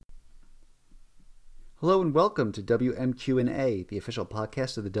Hello and welcome to WMQ&A, the official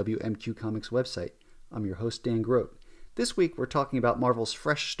podcast of the WMQ Comics website. I'm your host, Dan Grote. This week we're talking about Marvel's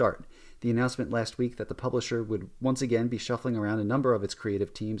fresh start, the announcement last week that the publisher would once again be shuffling around a number of its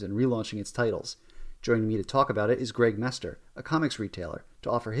creative teams and relaunching its titles. Joining me to talk about it is Greg Mester, a comics retailer,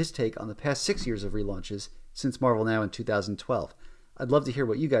 to offer his take on the past 6 years of relaunches since Marvel Now in 2012. I'd love to hear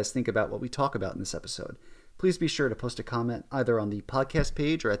what you guys think about what we talk about in this episode. Please be sure to post a comment either on the podcast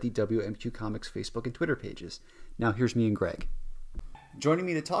page or at the WMQ Comics Facebook and Twitter pages. Now here's me and Greg. Joining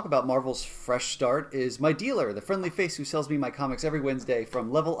me to talk about Marvel's fresh start is my dealer, the friendly face who sells me my comics every Wednesday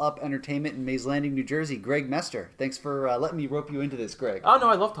from Level Up Entertainment in Mays Landing, New Jersey, Greg Mester. Thanks for letting me rope you into this, Greg. Oh, no,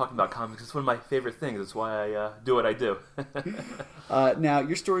 I love talking about comics. It's one of my favorite things. That's why I do what I do. Now,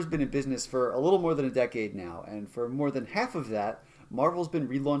 your store has been in business for a little more than a decade now, and for more than half of that, Marvel's been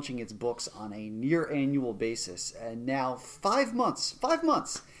relaunching its books on a near-annual basis, and now 5 months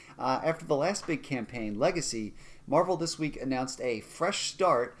after the last big campaign, Legacy, Marvel this week announced a fresh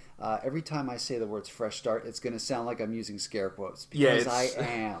start. Every time I say the words fresh start, it's going to sound like I'm using scare quotes, because I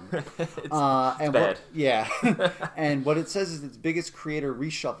am. It's bad. And what it says is its biggest creator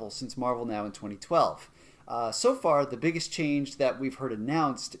reshuffle since Marvel Now in 2012. So far, the biggest change that we've heard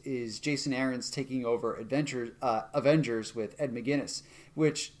announced is Jason Aaron's taking over Avengers with Ed McGuinness,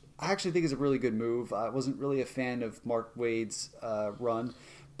 which I actually think is a really good move. I wasn't really a fan of Mark Waid's run,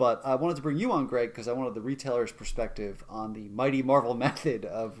 but I wanted to bring you on, Greg, because I wanted the retailer's perspective on the mighty Marvel method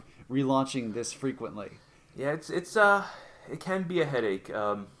of relaunching this frequently. Yeah, it can be a headache.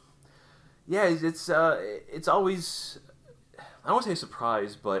 It's always, I don't want to say a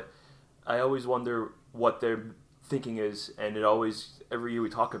surprise, but I always wonder what their thinking is, and every year we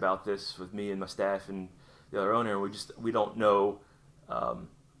talk about this with me and my staff and the other owner, and we don't know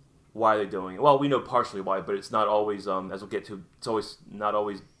why they're doing it. Well, we know partially why, but it's not always, as we'll get to, it's always not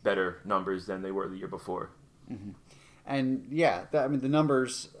always better numbers than they were the year before. Mm-hmm. And yeah, the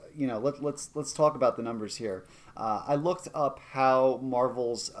numbers. Let's talk about the numbers here. I looked up how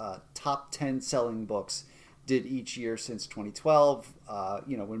Marvel's top 10 selling books did each year since 2012,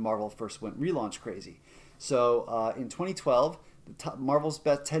 when Marvel first went relaunch crazy. So in 2012, Marvel's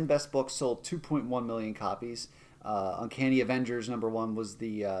 10 best books sold 2.1 million copies. Uncanny Avengers #1 was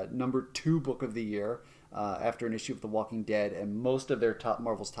the number 2 book of the year after an issue of The Walking Dead, and most of their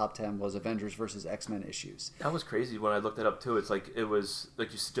Marvel's top 10 was Avengers versus X-Men issues. That was crazy when I looked it up too. It's like it was,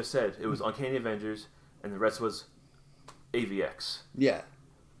 like you just said, it was Uncanny Avengers, and the rest was AVX. Yeah.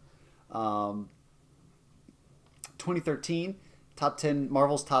 2013,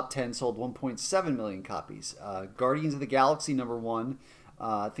 Marvel's top 10 sold 1.7 million copies. Guardians of the Galaxy #1,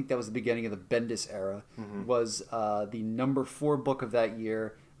 I think that was the beginning of the Bendis era, was the number 4 book of that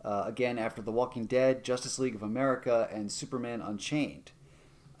year, again after The Walking Dead, Justice League of America, and Superman Unchained.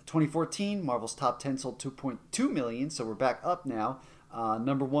 2014, Marvel's top 10 sold 2.2 million, so we're back up now.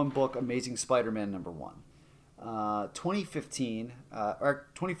 #1 book, Amazing Spider-Man #1.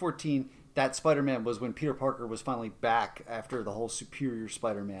 2014, that Spider-Man was when Peter Parker was finally back after the whole Superior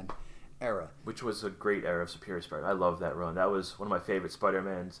Spider-Man era. Which was a great era of Superior Spider-Man. I love that run. That was one of my favorite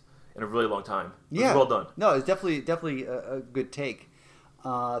Spider-Mans in a really long time. It was well done. No, it's definitely a good take.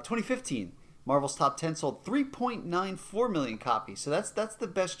 2015, Marvel's top 10 sold 3.94 million copies. So that's the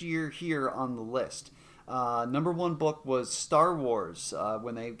best year here on the list. #1 book was Star Wars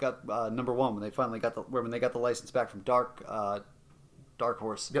when they got #1 when they finally got the license back from Dark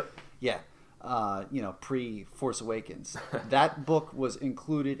Horse. Yep. Yeah. Pre Force Awakens. That book was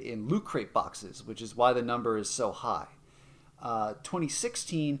included in Loot Crate boxes, which is why the number is so high.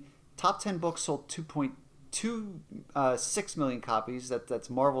 2016, top 10 books sold 2.26 million copies.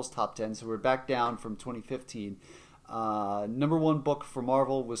 That's Marvel's top 10, so we're back down from 2015. #1 book for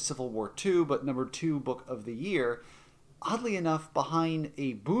Marvel was Civil War 2, but #2 book of the year, oddly enough, behind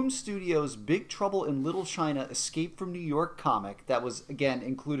a Boom Studios Big Trouble in Little China Escape from New York comic that was, again,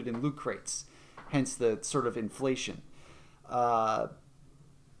 included in Loot Crates, hence the sort of inflation. And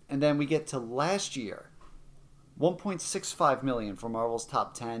then we get to last year, 1.65 million for Marvel's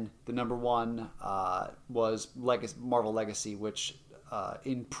top 10. The #1 was Marvel Legacy, which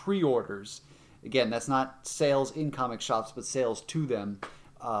in pre-orders, again, that's not sales in comic shops, but sales to them,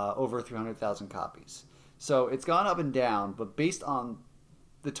 over 300,000 copies. So it's gone up and down, but based on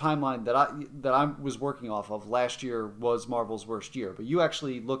the timeline that I was working off of, last year was Marvel's worst year. But you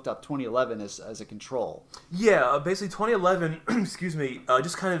actually looked up 2011 as a control. Yeah, basically 2011, excuse me,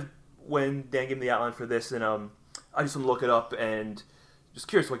 just kind of when Dan gave me the outline for this, and I just want to look it up and just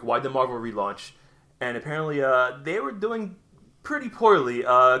curious, like, why the Marvel relaunch? And apparently they were doing pretty poorly.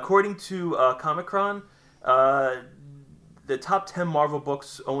 According to Comic-Con, the top 10 Marvel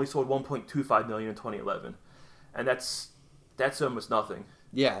books only sold 1.25 million in 2011, and that's almost nothing.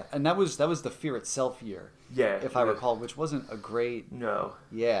 Yeah, and that was the Fear Itself year. Yeah, if I recall, which wasn't a great. No.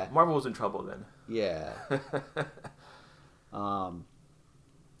 Yeah. Marvel was in trouble then. Yeah.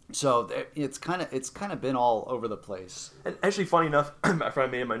 So it's kind of been all over the place. And actually, funny enough, I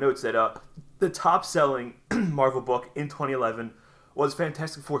made in my notes that the top selling Marvel book in 2011 was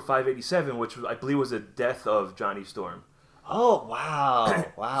Fantastic Four 587, which I believe was the death of Johnny Storm. Oh wow!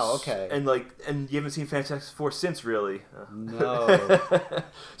 Wow. Okay. And you haven't seen Fantastic Four since, really? No.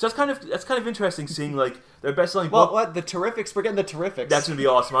 So that's kind of interesting seeing like their best selling book. book. What the Terrifics? We're getting the Terrifics. That's gonna be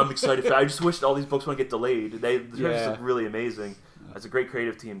awesome. I'm excited for that. I just wish all these books wouldn't get delayed. The Terrifics look really amazing. It's a great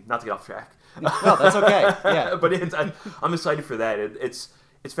creative team. Not to get off track. No, that's okay. Yeah. But I'm excited for that. It's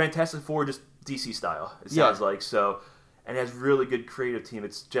Fantastic Four, just DC style. It sounds like so, and it has really good creative team.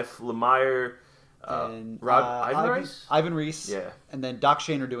 It's Jeff Lemire. And Ivan Reis, yeah, and then Doc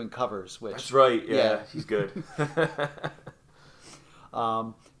Shane are doing covers. Which that's right, yeah. He's good.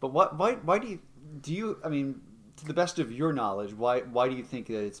 But why do you? I mean, to the best of your knowledge, why do you think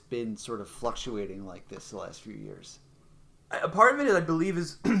that it's been sort of fluctuating like this the last few years? A part of it, I believe,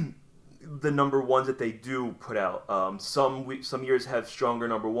 is the number ones that they do put out. Some years have stronger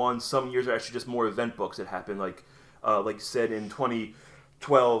number ones. Some years are actually just more event books that happen. Like you said, in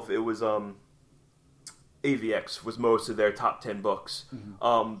 2012, it was AVX was most of their top 10 books.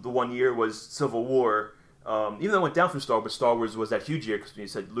 Mm-hmm. The one year was Civil War. Even though it went down from Star Wars, Star Wars was that huge year because you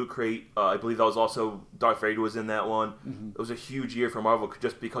said Loot Crate. I believe that was also Darth Vader was in that one. Mm-hmm. It was a huge year for Marvel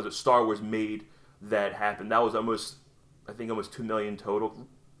just because Star Wars made that happen. That was almost 2 million total,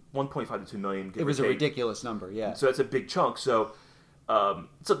 1.5 to 2 million. It was a ridiculous number, yeah. So that's a big chunk. So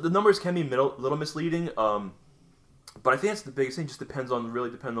the numbers can be a little misleading. But I think that's the biggest thing. Just depends on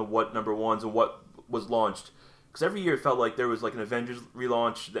what number ones and what was launched, because every year it felt like there was like an Avengers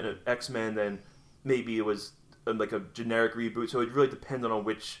relaunch, then an X-Men, then maybe it was like a generic reboot. So it really depended on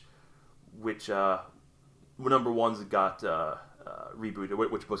which number ones got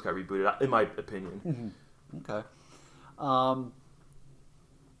rebooted, which books got rebooted, in my opinion. Mm-hmm. Okay.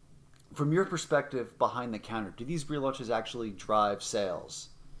 From your perspective, behind the counter, do these relaunches actually drive sales?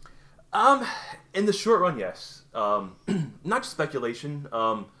 In the short run, yes. Not just speculation.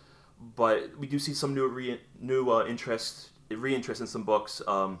 But we do see some new reinterest in some books,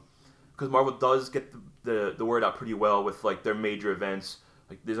 because Marvel does get the word out pretty well with like their major events.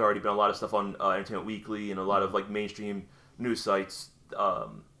 Like there's already been a lot of stuff on Entertainment Weekly and a lot of like mainstream news sites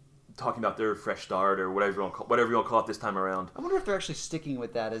talking about their fresh start or whatever you want to call it this time around. I wonder if they're actually sticking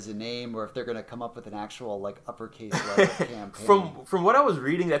with that as a name, or if they're going to come up with an actual like uppercase letter campaign. From what I was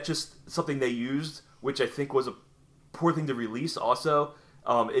reading, that's just something they used, which I think was a poor thing to release. Also,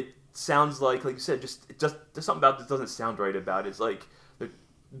 it sounds like you said, just there's something about this doesn't sound right about it. It's like,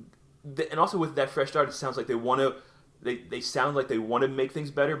 and also with that fresh start, it sounds like they sound like they want to make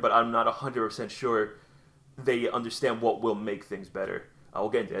things better, but I'm not 100% sure they understand what will make things better. We'll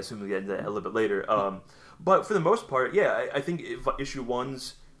get into that, assuming we get into that a little bit later. But for the most part, yeah, I think issue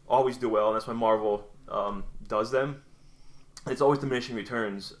ones always do well, and that's why Marvel does them. It's always diminishing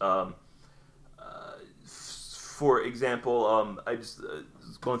returns. For example, I just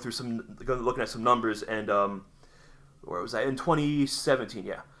looking at some numbers, and where was I in 2017?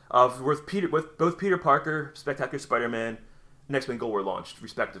 Yeah, with both Peter Parker, Spectacular Spider-Man, and X-Men Gold were launched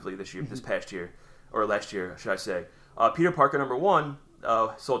respectively this past year, or last year, should I say? Peter Parker number one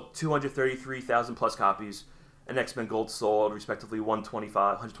sold 233,000 plus copies, and X-Men Gold sold respectively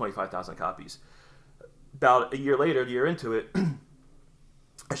 125,000 copies. About a year later, a year into it,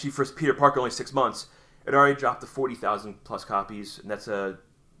 actually for Peter Parker only 6 months. It already dropped to 40,000 plus copies, and that's a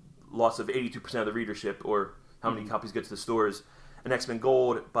loss of 82% of the readership, or how many copies get to the stores. And X-Men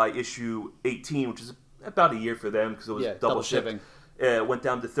Gold, by issue 18, which is about a year for them because it was double shipping, went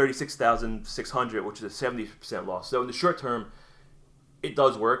down to 36,600, which is a 70% loss. So in the short term, it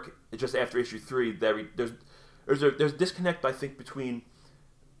does work. It's just after issue 3 that there's a disconnect, I think, between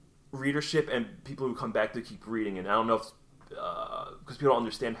readership and people who come back to keep reading. And I don't know if because people don't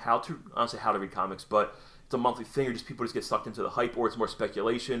understand how to read comics, but it's a monthly thing, or just people just get sucked into the hype, or it's more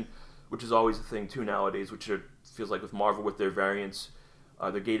speculation, which is always a thing too nowadays, which feels like with Marvel with their variants,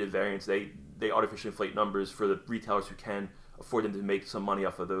 their gated variants, they artificially inflate numbers for the retailers who can afford them to make some money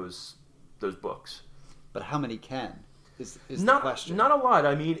off of those books. But how many can is the question? Not a lot.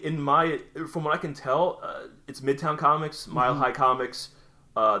 I mean, from what I can tell, it's Midtown Comics, Mile High Comics,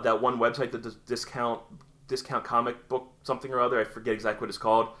 that one website that does discount comic book something or other. I forget exactly what it's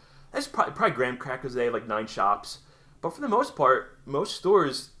called. That's probably Graham Crackers. They have like 9 shops, but for the most part, most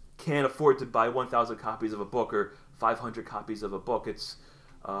stores can't afford to buy 1,000 copies of a book or 500 copies of a book. It's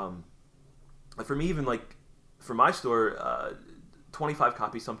for me, even like for my store, 25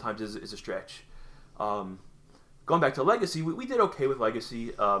 copies sometimes is a stretch. Going back to Legacy, we did okay with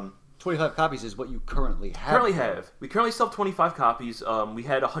Legacy. 25 copies is what you currently have. We currently sell 25 copies. We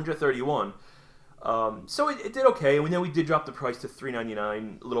had 131. So it did okay. And we did drop the price to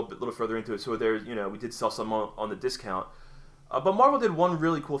 $3.99 a little further into it. So there's, we did sell some on the discount. But Marvel did one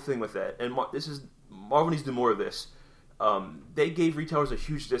really cool thing with that, and Marvel needs to do more of this. They gave retailers a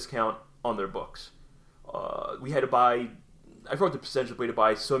huge discount on their books. We had to buy, I forgot the percentage, we had to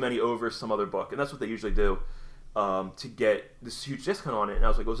buy so many over some other book, and that's what they usually do to get this huge discount on it. And I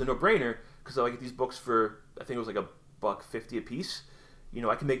was like, it was a no-brainer because I get these books for, I think it was like $1.50 a piece.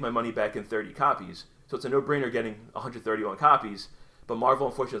 I can make my money back in 30 copies, so it's a no-brainer getting 131 copies. But Marvel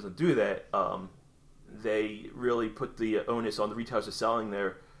unfortunately doesn't do that. They really put the onus on the retailers of selling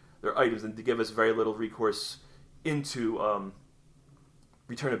their items and to give us very little recourse into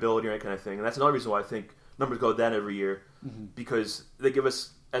returnability or any kind of thing. And that's another reason why I think numbers go down every year, because they give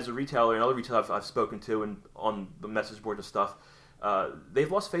us, as a retailer and other retailers I've spoken to and on the message boards and stuff,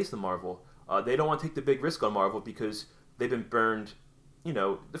 they've lost faith in Marvel. They don't want to take the big risk on Marvel because they've been burned.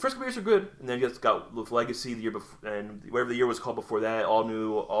 The first couple years are good, and then you just got with Legacy the year before, and whatever the year was called before that, all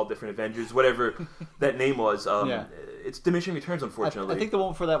new, all different Avengers, whatever that name was. It's diminishing returns, unfortunately. I think the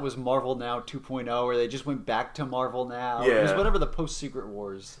one before that was Marvel Now 2.0, where they just went back to Marvel Now. Yeah. It was whatever the post-Secret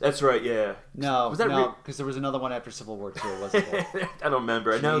Wars. That's right, yeah. No, because there was another one after Civil War 2, wasn't there? I don't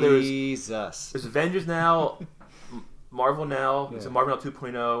remember. I know there's Avengers Now, Marvel Now, it's a Marvel Now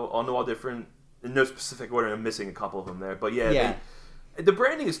 2.0, all new, all different, in no specific order. I'm missing a couple of them there, but the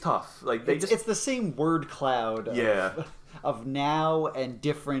branding is tough. Like it's the same word cloud of now and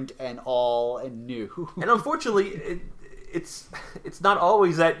different and all and new. And unfortunately, it's not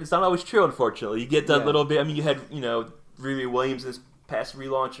always that. It's not always true. Unfortunately, you get that little bit. I mean, you had Riri Williams this past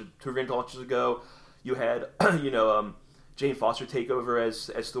relaunch 2 launches ago. You had Jane Foster take over as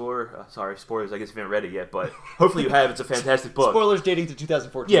Thor. Sorry, spoilers. I guess you haven't read it yet, but hopefully you have. It's a fantastic book. Spoilers dating to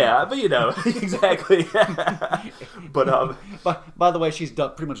 2014. Yeah, but exactly. But by the way, she's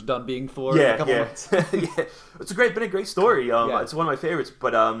pretty much done being Thor in a couple months. It's been a great story. It's one of my favorites.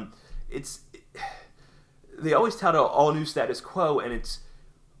 But they always tout an all new status quo, and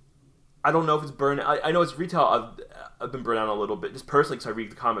I don't know if it's burnt. I know it's retail. I've been burnt out a little bit just personally because I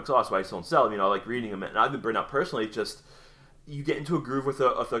read the comics also. I still don't sell them. I like reading them, and I've been burnt out personally. Just you get into a groove with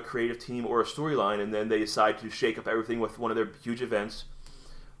a creative team or a storyline, and then they decide to shake up everything with one of their huge events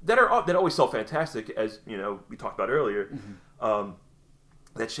that always sell fantastic, as we talked about earlier.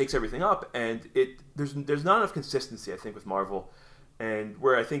 That shakes everything up, and there's not enough consistency, I think, with Marvel, and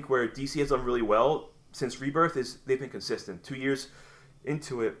where DC has done really well since Rebirth is they've been consistent. 2 years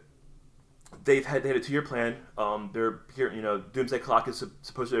into it, they had a 2-year plan. They're here, Doomsday Clock is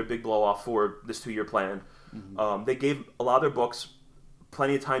supposed to be a big blow off for this 2-year plan. They gave a lot of their books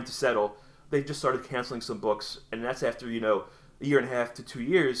plenty of time to settle. They just started canceling some books, and that's after a year and a half to 2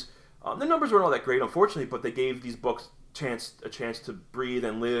 years. The numbers weren't all that great, unfortunately, but they gave these books a chance to breathe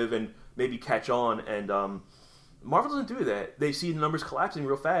and live and maybe catch on. And Marvel doesn't do that. They see the numbers collapsing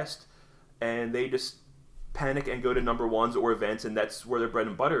real fast, and they just panic and go to number ones or events, and that's where their bread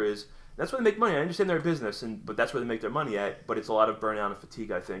and butter is. That's where they make money. I understand they're a business, but that's where they make their money at. But it's a lot of burnout and fatigue,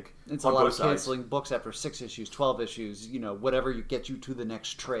 I think. It's a lot of canceling books after 6 issues, 12 issues, whatever gets you to the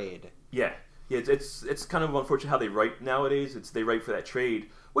next trade. Yeah. It's kind of unfortunate how they write nowadays. They write for that trade,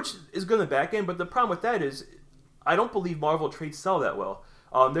 which is good in the back end. But the problem with that is, I don't believe Marvel trades sell that well.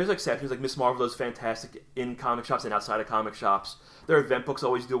 There's exceptions, like Miss Marvel does fantastic in comic shops and outside of comic shops. Their event books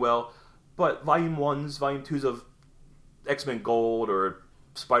always do well. But Volume 1s, Volume 2s of X-Men Gold or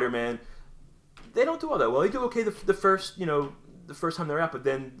Spider-Man, they don't do all that well. They do okay the first time they're out, but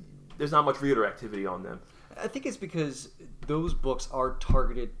then there's not much reader activity on them. I think it's because those books are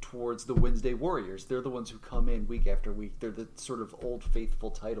targeted towards the Wednesday Warriors. They're the ones who come in week after week. They're the sort of old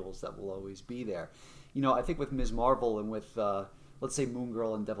faithful titles that will always be there. I think with Ms. Marvel and with, let's say, Moon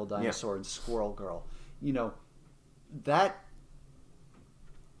Girl and Devil Dinosaur and Squirrel Girl, that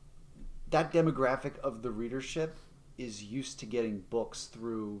demographic of the readership is used to getting books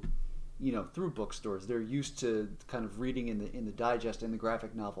through bookstores. They're used to kind of reading in the digest and the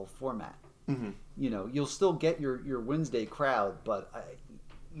graphic novel format. Mm-hmm. You'll still get your Wednesday crowd, but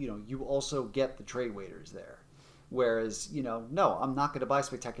you also get the trade waiters there. Whereas, no, I'm not going to buy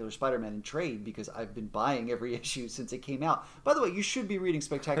Spectacular Spider-Man in trade because I've been buying every issue since it came out. By the way, you should be reading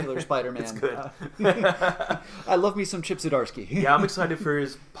Spectacular Spider-Man. It's good. I love me some Chip Zdarsky. Yeah, I'm excited for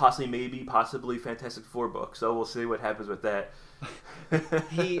his possibly Fantastic Four book, so we'll see what happens with that.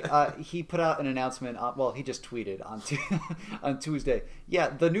 He put out an announcement. He just tweeted on Tuesday. Yeah,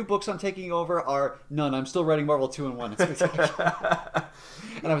 the new books I'm taking over are none. I'm still writing Marvel 2 and 1. It's spectacular.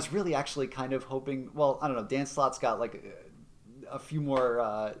 And I was really actually kind of hoping. Well, I don't know. Dan Slott's got like a few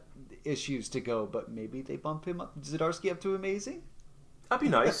more issues to go, but maybe they bump him up, Zdarsky up to Amazing. That'd be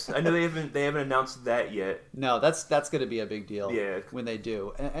nice. I know they haven't announced that yet. No, that's going to be a big deal. Yeah. When they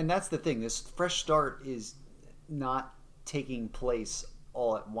do, and that's the thing. This fresh start is not taking place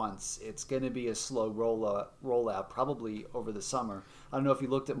all at once. It's going to be a slow rollout, probably over the summer. I don't know if you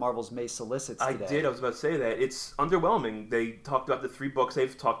looked at Marvel's May solicits today. I did. I was about to say that. It's underwhelming. They talked about the 3 books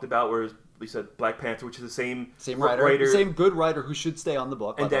they've talked about, where we said Black Panther, which is the same writer, same good writer who should stay on the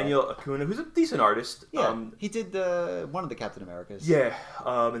book. And Daniel Acuna, who's a decent artist. Yeah, he did one of the Captain Americas. Yeah,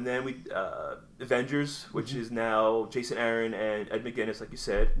 and then we Avengers, which is now Jason Aaron and Ed McGuinness, like you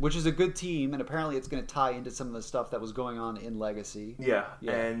said. Which is a good team, and apparently it's going to tie into some of the stuff that was going on in Legacy. Yeah.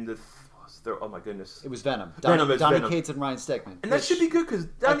 And oh my goodness, it was Venom. Donny Cates and Ryan Stegman, and that should be good because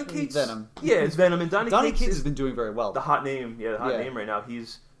Donny Cates. Venom. Yeah, it's Venom, and Donny Cates has been doing very well. The hot name, name right now.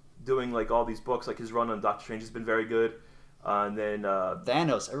 He's doing like all these books, like his run on Doctor Strange has been very good. And then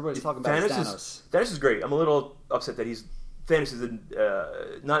Thanos, everybody's talking about Thanos. Thanos is great. I'm a little upset that Thanos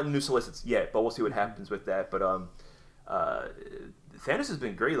is not in new solicits yet, but we'll see what happens with that. But Thanos has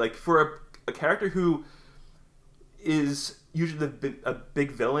been great. Like for a character who is usually a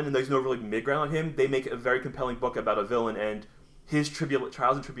big villain and there's no really mid-ground on him, they make a very compelling book about a villain and his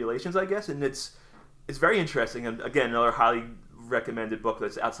trials and tribulations, I guess, and it's very interesting. And again, another highly recommended book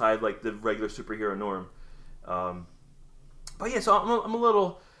that's outside like the regular superhero norm. But yeah, so I'm a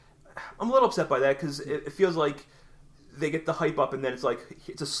little upset by that because it feels like they get the hype up and then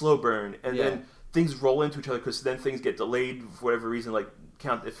it's a slow burn and then things roll into each other because then things get delayed for whatever reason, like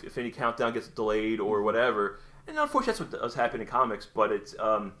if any countdown gets delayed or whatever. And unfortunately, that's what does happen in comics. But it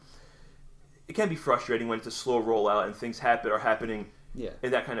can be frustrating when it's a slow rollout and things are happening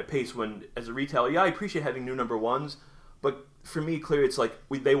in that kind of pace. When as a retailer, I appreciate having new number ones, but for me, clearly, it's like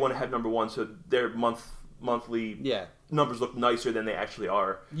they want to have number one, so their monthly numbers look nicer than they actually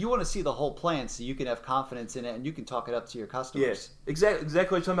are. You want to see the whole plan so you can have confidence in it and you can talk it up to your customers. Yes,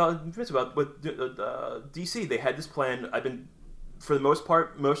 exactly what you're talking about with DC. They had this plan. For the most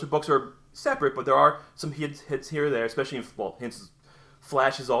part, most of the books are separate, but there are some hits here or there, especially hints.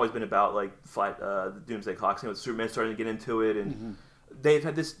 Flash has always been about like the Doomsday Clock, with Superman starting to get into it, and they've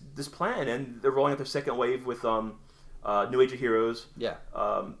had this plan, and they're rolling out their second wave with New Age of Heroes. Yeah.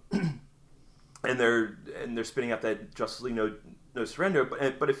 And they're spinning out that Justice League No Surrender,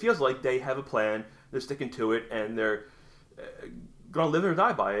 but it feels like they have a plan. They're sticking to it, and they're going to live or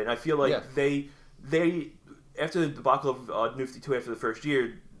die by it. And I feel like they after the debacle of New 52 after the first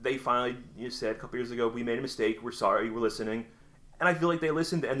year, they finally said a couple years ago, we made a mistake. We're sorry. We're listening. And I feel like they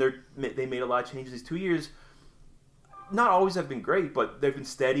listened, and they made a lot of changes these 2 years. Not always have been great, but they've been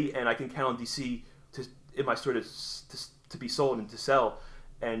steady, and I can count on DC in my store to be sold and to sell.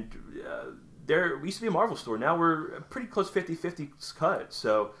 And we used to be a Marvel store. Now we're pretty close 50-50 cut.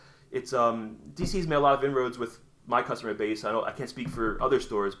 So it's DC's made a lot of inroads with my customer base. I can't speak for other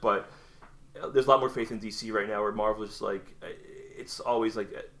stores, but there's a lot more faith in DC right now, where Marvel is like, it's always like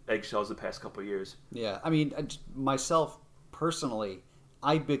eggshells the past couple of years. Yeah, I mean, myself personally,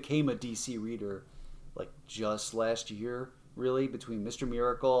 I became a DC reader like just last year, really, between Mr.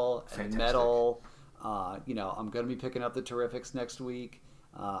 Miracle and Metal. I'm going to be picking up the Terrifics next week.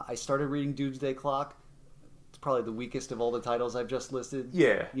 I started reading Doomsday Clock. It's probably the weakest of all the titles I've just listed.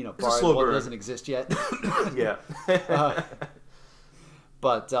 Yeah, barring what doesn't exist yet. Yeah.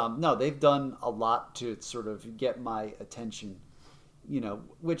 But no, they've done a lot to sort of get my attention,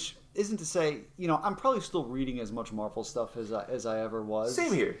 which isn't to say, I'm probably still reading as much Marvel stuff as I ever was.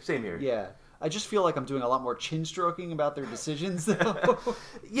 Same here. Yeah. I just feel like I'm doing a lot more chin stroking about their decisions, though.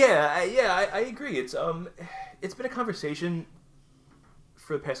 I agree. It's been a conversation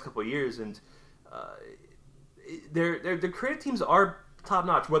for the past couple of years, and their creative teams are top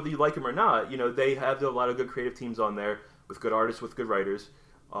notch, whether you like them or not. They have a lot of good creative teams on there with good artists, with good writers.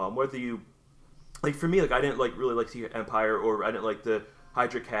 Whether you like, for me, like I didn't really like the Empire, or I didn't like the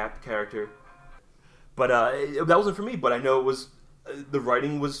Hydra Cap character, but that wasn't for me. But I know it was. The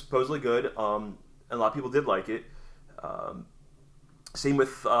writing was supposedly good, and a lot of people did like it. Same with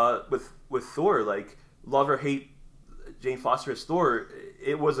Thor. Like, love or hate Jane Foster as Thor,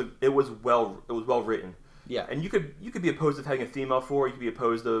 it was well written. Yeah, and you could be opposed of having a female Thor. You could be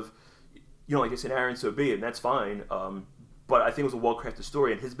opposed of like Jason Aaron, so be it, and that's fine. But I think it was a well crafted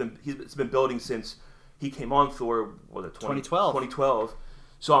story, and it's been building since he came on Thor. 2012. 2012.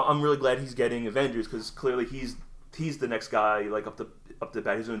 So I'm really glad he's getting Avengers, because clearly he's he's the next guy like up the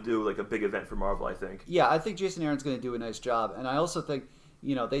bat. He's going to do like a big event for Marvel, I think. Yeah, I think Jason Aaron's going to do a nice job, and I also think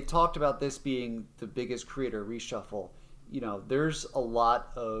they talked about this being the biggest creator reshuffle. There's a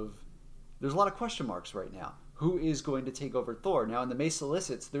lot of question marks right now. Who is going to take over Thor? Now in the May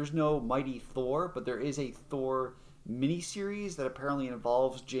solicits, there's no Mighty Thor, but there is a Thor miniseries that apparently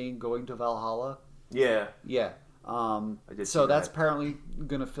involves Jane going to Valhalla. Yeah. Yeah. So that's apparently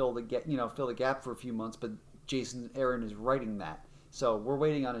going to fill the gap for a few months, but Jason Aaron is writing that. So we're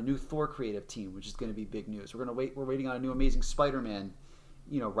waiting on a new Thor creative team, which is going to be big news. We're waiting on a new Amazing Spider-Man,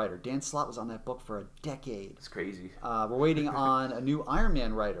 writer. Dan Slott was on that book for a decade. It's crazy. We're waiting on a new Iron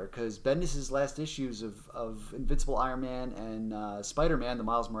Man writer because Bendis' last issues of Invincible Iron Man and Spider-Man, the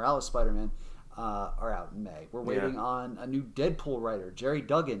Miles Morales Spider-Man, are out in May. We're waiting on a new Deadpool writer, Jerry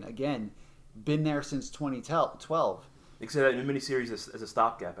Duggan, again, been there since 2012. Except that new miniseries as a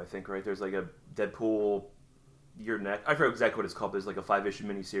stopgap, I think, right? There's like a Deadpool year next. I forget exactly what it's called. There's like a 5-issue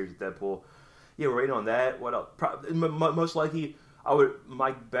miniseries with Deadpool. Yeah, we're waiting on that. What else? Most likely,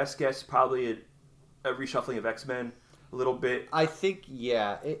 my best guess probably a reshuffling of X-Men a little bit. I think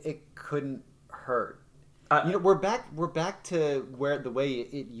it couldn't hurt. We're back to the way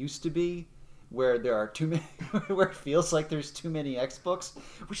it used to be, where there are too many, where it feels like there's too many X books,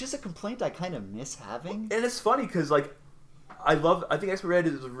 which is a complaint I kind of miss having. And it's funny because I think X-Men Red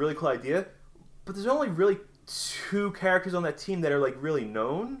is a really cool idea, but there's only really 2 characters on that team that are like really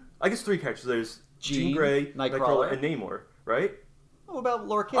known. I guess 3 characters. There's Jean Grey, Nightcrawler, and Namor, right? What about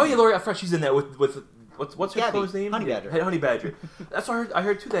Laura Kinney? Oh yeah, Laura. I forgot she's in that with what's her close name? Honey Badger. Honey Badger. That's what I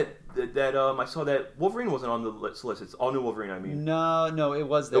heard too. That I saw that Wolverine wasn't on the solicits. All new Wolverine, I mean. No, it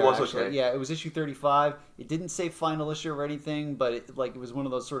was there. It was actually. okay. Yeah, it was issue 35. It didn't say final issue or anything, but it was one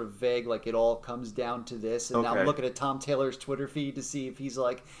of those sort of vague, like it all comes down to this. And now I'm looking at Tom Taylor's Twitter feed to see if he's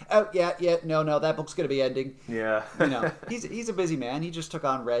like, oh yeah, no, that book's gonna be ending. Yeah. He's a busy man. He just took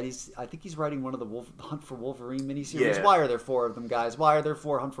on Red. I think he's writing one of the Hunt for Wolverine miniseries. Yeah. Why are there 4 of them, guys? Why are there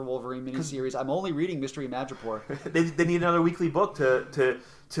 4 Hunt for Wolverine miniseries? I'm only reading Mystery Madripoor. They need another weekly book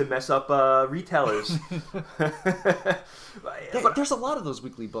to mess up retailers. There's a lot of those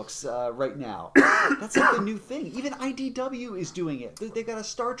weekly books right now. That's like the new thing. Even IDW is doing it. They got a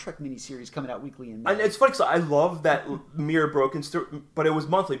Star Trek miniseries coming out weekly in May. And it's funny because I love that Mirror Broken story, but it was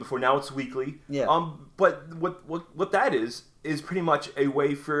monthly before. Now it's weekly. Yeah. But what that is pretty much a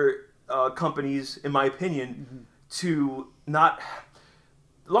way for companies, in my opinion, to not.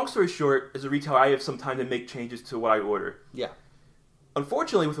 Long story short, as a retailer, I have some time to make changes to what I order. Yeah.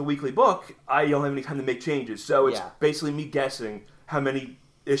 Unfortunately, with a weekly book, I don't have any time to make changes. So it's basically me guessing how many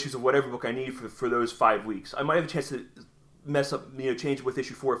issues of whatever book I need for those 5 weeks. I might have a chance to mess up, change with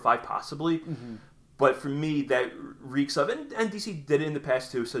issue 4 or 5 possibly. Mm-hmm. But for me, that reeks of, and DC did it in the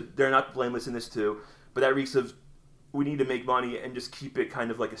past too, so they're not blameless in this too. But that reeks of, we need to make money and just keep it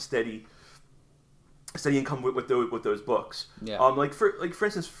kind of like a steady income with those books. Yeah. For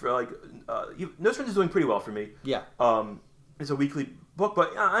instance, No Strength is doing pretty well for me. Yeah. It's a weekly book,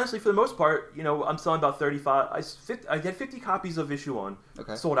 but honestly, for the most part, I'm selling about 35. I had 50 copies of issue 1.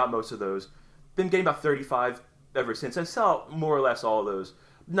 Okay. Sold out most of those. Been getting about 35 ever since. I sell more or less all of those.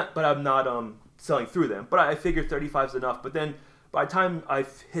 But I'm not selling through them. But I figured 35 is enough. But then by the time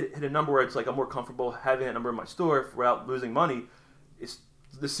I've hit a number where it's like I'm more comfortable having that number in my store without losing money,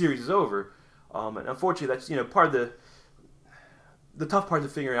 the series is over. And unfortunately, that's part of the tough part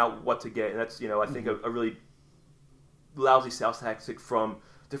of figuring out what to get. And that's I think a really lousy sales tactic from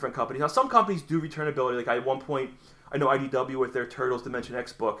different companies. Now, some companies do returnability. Like at one point, I know IDW with their Turtles Dimension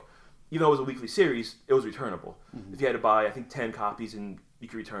X book, even though it was a weekly series, it was returnable. Mm-hmm. If you had to buy, I think 10 copies and you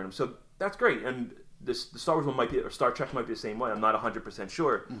could return them. So that's great. And the Star Wars one might be, or Star Trek might be the same way. I'm not 100%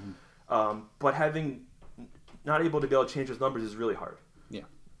 sure. Mm-hmm. But not able to be able to change those numbers is really hard. Yeah.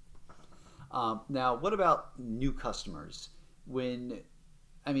 Now, what about new customers?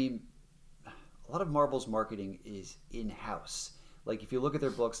 A lot of Marvel's marketing is in-house. Like, if you look at their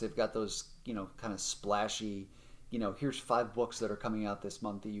books, they've got those, kind of splashy, here's 5 books that are coming out this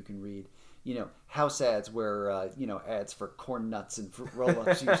month that you can read. House ads where, ads for corn nuts and fruit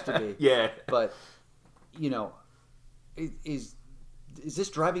roll-ups used to be. Yeah. But, is this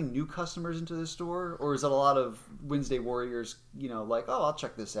driving new customers into the store? Or is it a lot of Wednesday Warriors, like, oh, I'll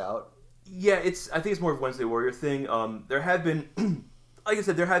check this out? Yeah, I think it's more of a Wednesday Warrior thing. There have been, like I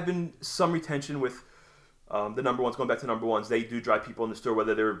said, there have been some retention with the number ones. Going back to number ones, they do drive people in the store,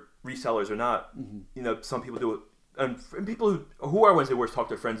 whether they're resellers or not. Mm-hmm. Some people do it, and people who are Wednesday Warriors talk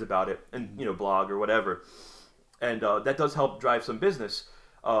to their friends about it, and blog or whatever, and that does help drive some business.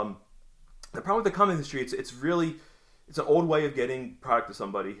 The problem with the comic industry, it's an old way of getting product to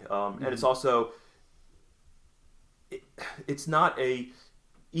somebody, and it's also it's not a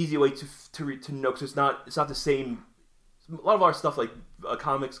easy way to know, because it's not the same. A lot of our stuff, like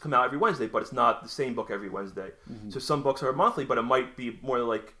comics, come out every Wednesday, but it's not the same book every Wednesday. Mm-hmm. So some books are monthly, but it might be more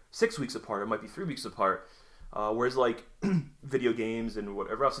like 6 weeks apart. It might be 3 weeks apart. Whereas like video games and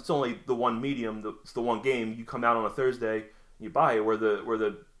whatever else, it's only the one medium. It's the one game. You come out on a Thursday, you buy it. Where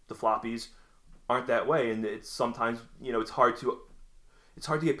the floppies aren't that way, and it's sometimes it's hard to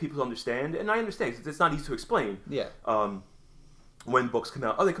get people to understand. And I understand it's not easy to explain. Yeah. When books come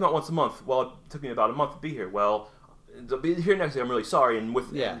out, they come out once a month. Well, it took me about a month to be here. Well, they'll be here next day. I'm really sorry. And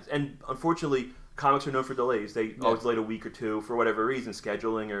and unfortunately, comics are known for delays. They always delay a week or two for whatever reason,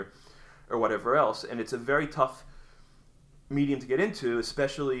 scheduling or whatever else. And it's a very tough medium to get into,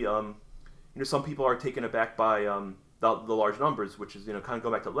 especially some people are taken aback by the large numbers, which is kind of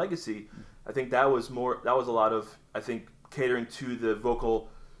go back to Legacy. I think that was a lot of catering to the vocal.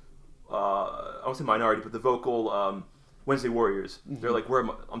 I won't say minority, but the vocal. Wednesday Warriors. Mm-hmm. They're like,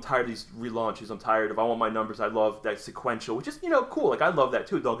 I'm tired of these relaunches. I want my numbers. I love that sequential, which is cool. Like I love that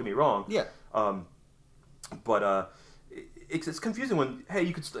too. Don't get me wrong. Yeah. But it's confusing when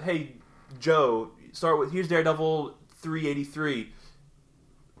hey Joe, start with here's Daredevil 383.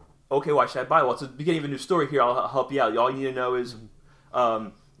 Okay, why should I buy? Well, it's the beginning of a new story here. I'll help you out. All you need to know is,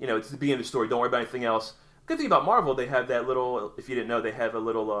 it's the beginning of the story. Don't worry about anything else. Good thing about Marvel, they have that little. If you didn't know, they have a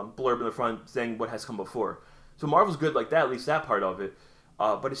little blurb in the front saying what has come before. So Marvel's good like that, at least that part of it.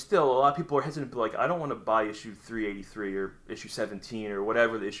 But it's still, a lot of people are hesitant to be like, I don't want to buy issue 383 or issue 17 or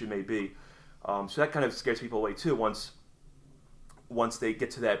whatever the issue may be. So that kind of scares people away too once they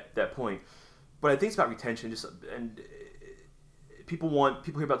get to that point. But I think it's about retention. And people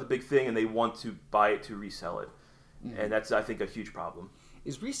hear about the big thing and they want to buy it to resell it. Mm-hmm. And that's, I think, a huge problem.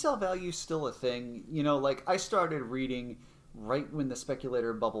 Is resale value still a thing? I started reading right when the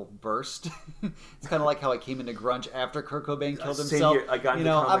speculator bubble burst. It's kind of like how I came into grunge after Kurt Cobain killed himself. Here. I got into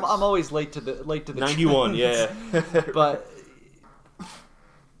comics. I'm always late to the 91, yeah. But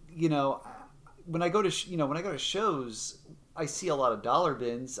when I go to shows, I see a lot of dollar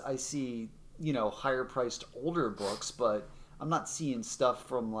bins. I see higher priced older books, but I'm not seeing stuff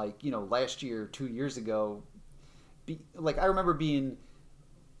from last year, 2 years ago. I remember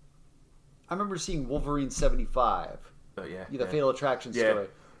seeing Wolverine 75. Oh, yeah. The Fatal Attraction story.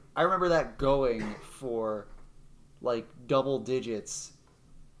 I remember that going for double digits,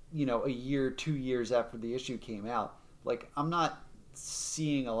 a year, 2 years after the issue came out. I'm not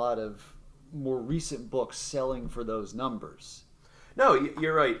seeing a lot of more recent books selling for those numbers. No,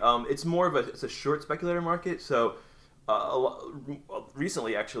 you're right. It's more of a short speculator market. So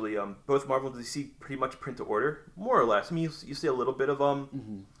recently, actually, both Marvel and DC pretty much print to order, more or less. I mean, you see a little bit of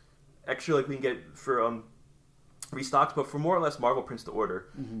extra we can get for restocks, but for more or less Marvel prints to order.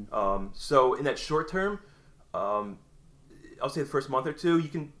 Mm-hmm. So in that short term, I'll say the first month or two, you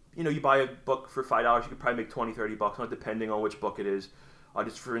can you buy a book for $5, you could probably make $20-$30, depending on which book it is.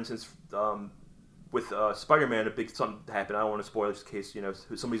 Just for instance, with Spider-Man, a big something happened. I don't want to spoil it just in case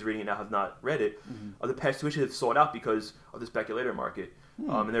somebody's reading it now have not read it. Mm-hmm. The past two issues have sold out because of the speculator market,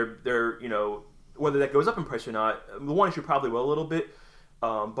 and they're whether that goes up in price or not. The one issue probably will a little bit,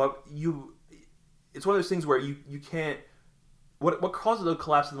 but it's one of those things where you can't. What caused the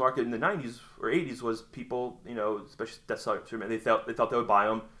collapse of the market in the 90s or 80s was people, especially that Superman, they thought they would buy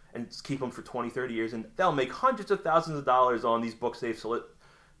them and keep them for 20, 30 years, and they'll make hundreds of thousands of dollars on these books they've sold.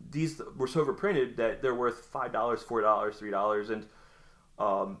 These were so overprinted that they're worth $5, $4, $3,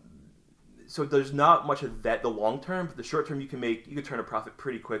 and so there's not much of that the long term. But the short term, you can turn a profit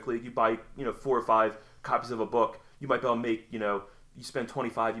pretty quickly. You buy 4 or 5 copies of a book, you might be able to make you spend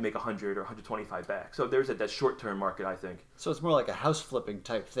 $25, you make $100 or $125 back. So there's that short-term market, I think. So it's more like a house flipping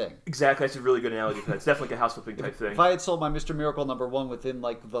type thing. Exactly, that's a really good analogy for that. It's definitely like a house flipping type thing. If I had sold my Mr. Miracle #1 within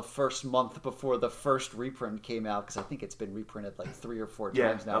the first month before the first reprint came out, because I think it's been reprinted 3 or 4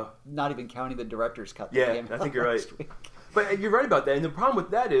 times now, not even counting the director's cut. That came out I think you're right. Week. But you're right about that. And the problem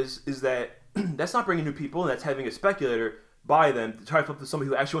with that is that that's not bringing new people, and that's having a speculator buy them to try to flip to somebody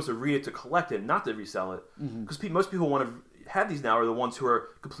who actually wants to read it to collect it, not to resell it. Because most people want to have these now are the ones who are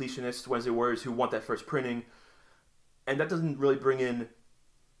completionists, Wednesday Warriors, who want that first printing, and that doesn't really bring in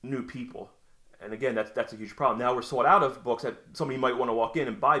new people. And again, that's a huge problem. Now we're sold out of books that somebody might want to walk in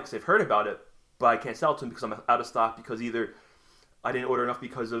and buy because they've heard about it, but I can't sell it to them because I'm out of stock because either I didn't order enough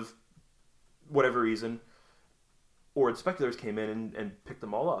because of whatever reason, or the speculators came in and picked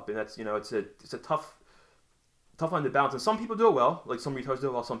them all up. And that's it's a tough line to balance. And some people do it well, some retailers do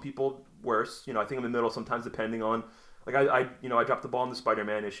it well. Some people worse. I think in the middle sometimes, depending on. I dropped the ball on the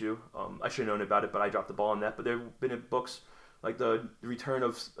Spider-Man issue. I should have known about it, but I dropped the ball on that. But there have been books like the return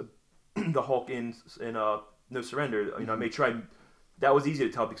of the Hulk in No Surrender, I may try. That was easy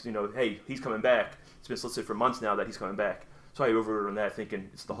to tell because hey, he's coming back. It's been solicited for months now that he's coming back. So I overrode on that, thinking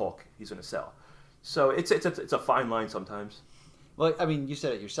it's the Hulk. He's going to sell. So it's a fine line sometimes. Well, I mean, you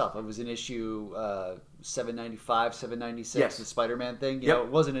said it yourself. It was an issue 795, 796, yes. the Spider-Man thing. You know, it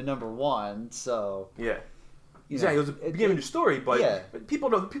wasn't a number one, so yeah. Exactly, it was a beginning of the story, but people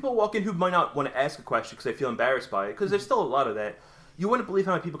walk in who might not want to ask a question because they feel embarrassed by it, because there's still a lot of that. You wouldn't believe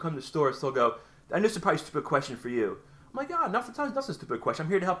how many people come to the store and still go, I know it's a probably stupid question for you. I'm like, nothing's a stupid question. I'm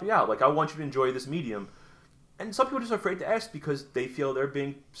here to help you out. Like, I want you to enjoy this medium. And some people are just afraid to ask because they feel they're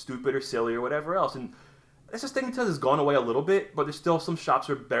being stupid or silly or whatever else. And that's just thing until has gone away a little bit, but there's still some shops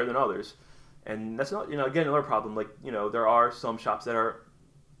that are better than others. And that's not, again, another problem. Like, there are some shops that are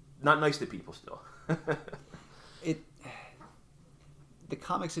not nice to people still. The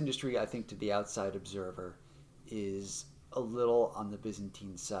comics industry, I think, to the outside observer, is a little on the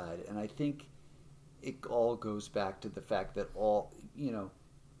Byzantine side, and I think it all goes back to the fact that all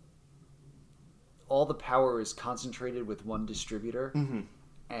the power is concentrated with one distributor, mm-hmm.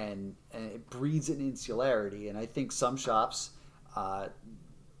 and it breeds an insularity. And I think some shops, kind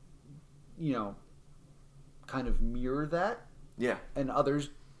of mirror that, and others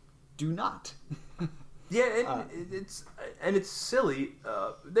do not. Yeah, and it's silly.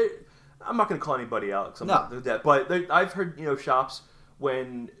 I'm not going to call anybody out. But I've heard shops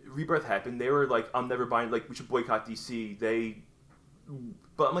when Rebirth happened, they were like, "I'm never buying. Like, we should boycott DC."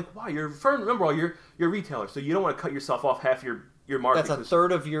 But I'm like, "Why? Remember all you're a retailer, so you don't want to cut yourself off half your market." That's a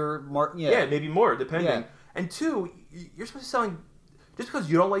third of your market. Yeah, maybe more, depending. Yeah. And two, you're supposed to selling. Just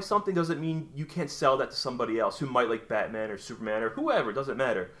because you don't like something doesn't mean you can't sell that to somebody else who might like Batman or Superman or whoever. It doesn't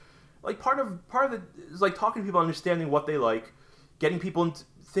matter. Like part of it is like talking to people, understanding what they like, getting people into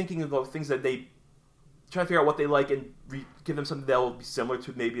thinking about things that they trying to figure out what they like and give them something that will be similar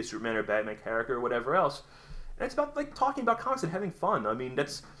to maybe a Superman or Batman character or whatever else. And it's about like talking about comics and having fun. I mean,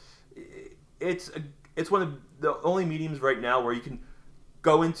 it's one of the only mediums right now where you can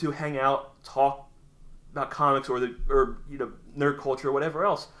go into, hang out, talk about comics or nerd culture or whatever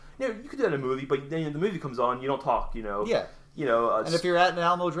else. You can do that in a movie, but then the movie comes on, you don't talk. Yeah. And if you're at an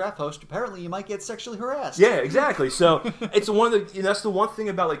Alamo Draft host, apparently you might get sexually harassed. Yeah, exactly. So it's one of the that's the one thing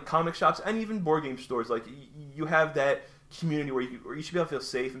about like comic shops and even board game stores. Like you have that community where you should be able to feel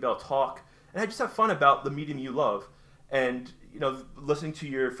safe and be able to talk and just have fun about the medium you love. And listening to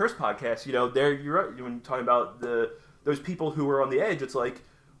your first podcast, there you're right when you're talking about those people who were on the edge. It's like,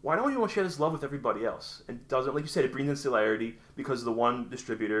 why don't you want to share this love with everybody else? And doesn't, like you said, it brings insularity because of the one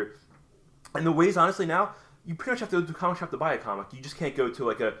distributor. And the ways, honestly, now. You pretty much have to go to a comic shop to buy a comic. You just can't go to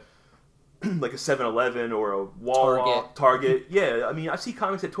like a 7-Eleven or a Walmart, Target. Yeah, I mean, I see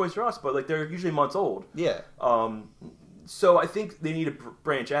comics at Toys R Us, but like they're usually months old. Yeah. So I think they need to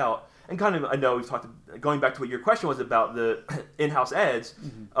branch out. And kind of, I know we've talked. Going back to what your question was about the in-house ads.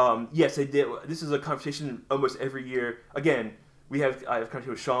 Mm-hmm. Yes, they did. This is a conversation almost every year. Again, I have conversation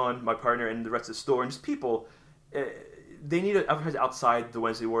with Sean, my partner, and the rest of the store, and just people. They need to advertise outside the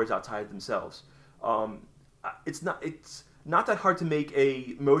Wednesday Warriors, outside themselves. It's not that hard to make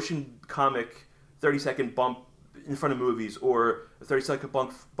a motion comic 30-second bump in front of movies or a 30-second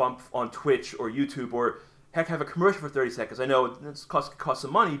bump on Twitch or YouTube, or heck, have a commercial for 30 seconds. I know it costs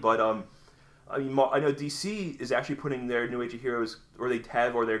some money, but I know DC is actually putting their New Age of Heroes, or they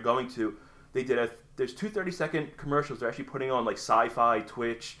have, or they're going to. There's two 30-second commercials they're actually putting on like Sci-Fi,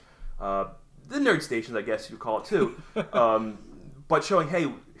 Twitch, the nerd stations, I guess you call it too. But showing,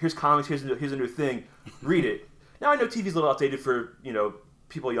 hey, here's comics, here's a new thing, read it. Now I know TV's a little outdated for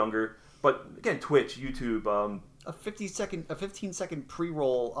people younger, but again, Twitch, YouTube, a 15-second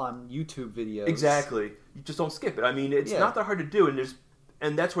pre-roll on YouTube videos. Exactly, you just don't skip it. I mean, it's not that hard to do,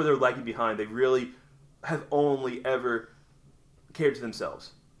 and that's where they're lagging behind. They really have only ever catered to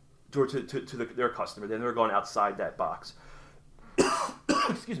themselves, to their customer. Then they're going outside that box.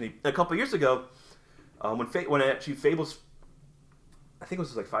 Excuse me. A couple years ago, when actually Fables. I think it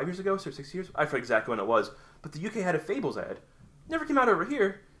was like 5 years ago, or 6 years. I forget exactly when it was. But the UK had a Fables ad. Never came out over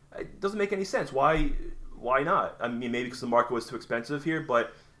here. It doesn't make any sense. Why not? I mean, maybe because the market was too expensive here,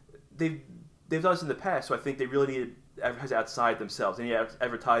 but they've done this in the past, so I think they really need to advertise outside themselves. And you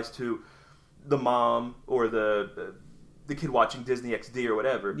advertise to the mom or the kid watching Disney XD or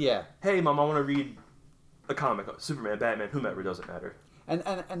whatever. Yeah. Hey, mom, I want to read a comic. Superman, Batman, whomever, doesn't matter.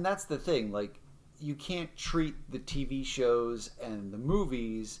 And that's the thing, like, you can't treat the TV shows and the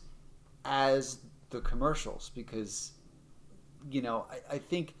movies as the commercials because, I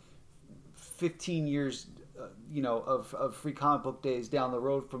think 15 years, of free comic book days down the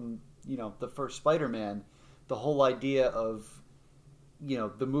road from, the first Spider-Man, the whole idea of,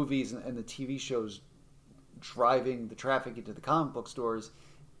 the movies and the TV shows driving the traffic into the comic book stores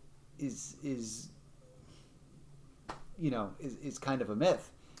is kind of a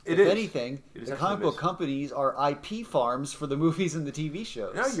myth. If anything, the comic book companies are IP farms for the movies and the TV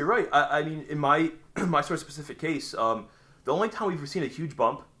shows. No, you're right. I mean, in my sort of specific case, the only time we've seen a huge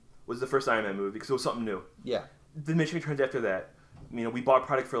bump was the first Iron Man movie because it was something new. Yeah. The diminishing returns after that. You know, we bought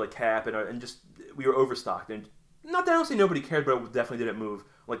product for like Cap and just we were overstocked. And not that I don't say nobody cared, but it definitely didn't move.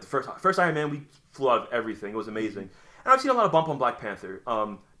 Like the first Iron Man, we flew out of everything. It was amazing. And I've seen a lot of bump on Black Panther.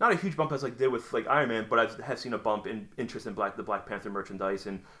 Not a huge bump as like did with like Iron Man, but I have seen a bump in interest in the Black Panther merchandise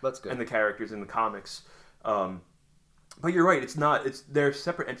and the characters in the comics. But you're right. They're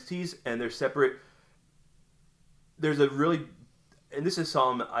separate entities and they're separate. There's a really, and this is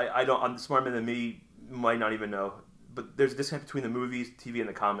something I don't. I'm smarter than me might not even know. But there's a disconnect between the movies, TV, and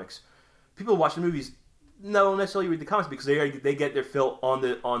the comics. People who watch the movies don't necessarily read the comics because they get their fill on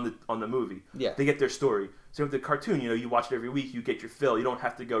the movie. Yeah. They get their story. So with the cartoon, you watch it every week, you get your fill. You don't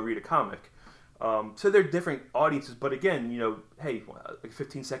have to go read a comic. So they're different audiences. But again, hey, like a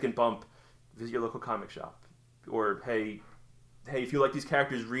 15-second bump, visit your local comic shop. Or, hey, if you like these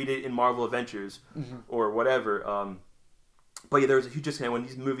characters, read it in Marvel Adventures or whatever. But yeah, there's a huge disconnect when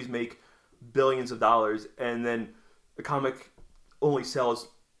these movies make billions of dollars and then the comic only sells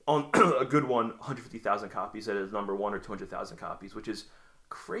on a good one 150,000 copies at a number one or 200,000 copies, which is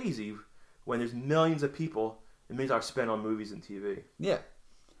crazy when there's millions of people and millions are spent on movies and TV. Yeah.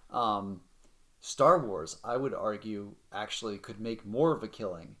 Star Wars, I would argue, actually could make more of a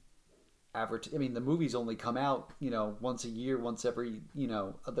killing. The movies only come out, once a year, once every,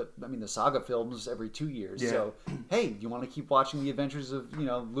 the saga films every 2 years. Yeah. So, hey, you want to keep watching the adventures of,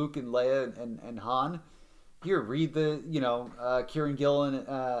 Luke and Leia and Han? Here, read the, Kieran Gillen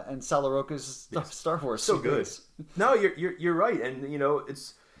and Sal LaRocca's Star Wars. So good. No, you're right, and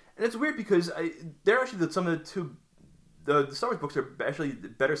it's weird because they're actually some of the Star Wars books are actually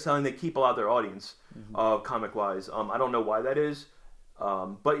better selling. They keep a lot of their audience, comic wise. I don't know why that is.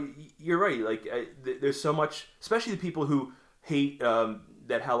 But you're right. Like there's so much, especially the people who hate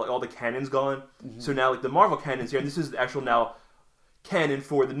that how like all the canon's gone. So now like the Marvel canon's here, and this is the actual now canon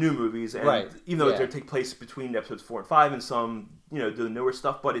for the new movies. And even though they take place between episodes 4 and 5, and some do the newer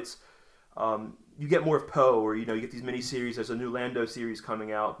stuff, but it's you get more of Poe, or you get these miniseries. There's a new Lando series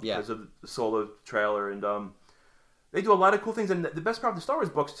coming out because of the Solo trailer, and they do a lot of cool things. And the best part of the Star Wars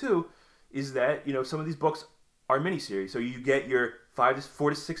books too is that some of these books are miniseries, so you get your 4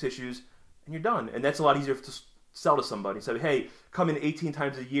 to 6 issues, and you're done. And that's a lot easier to sell to somebody. So, hey, come in 18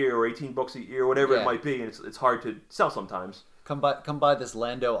 times a year or 18 books a year, or whatever it might be, and it's hard to sell sometimes. Come buy this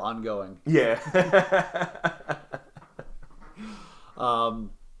Lando ongoing. Yeah.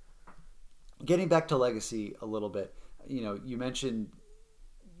 Getting back to Legacy a little bit, you mentioned,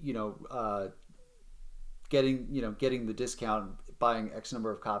 getting the discount, buying X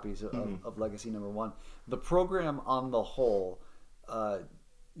number of copies of Legacy number 1. The program on the whole,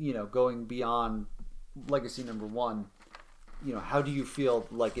 going beyond Legacy number 1, how do you feel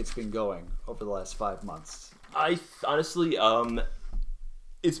like it's been going over the last 5 months? I honestly,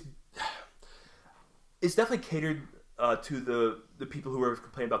 it's definitely catered to the people who are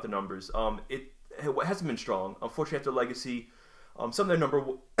complaining about the numbers. It hasn't been strong. Unfortunately, after Legacy, some of their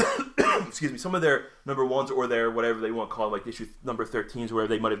some of their number ones or their whatever they want to call it, like issue number 13s, where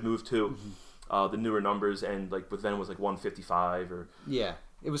they might have moved to the newer numbers, and like with Venom was like 155 or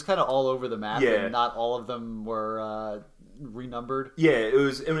it was kind of all over the map, and not all of them were renumbered. Yeah, it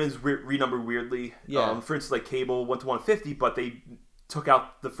was renumbered weirdly. For instance, like Cable went to 150, but they took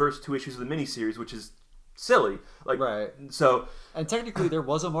out the first 2 issues of the miniseries, which is silly. Like, right. So, and technically there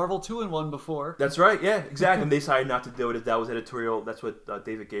was a Marvel 2-in-1 before. That's right. Yeah, exactly. And they decided not to do it. That was editorial. That's what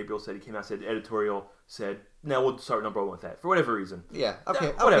David Gabriel said. He came out and said editorial said, "No, we'll start number 1 with that," for whatever reason. Yeah.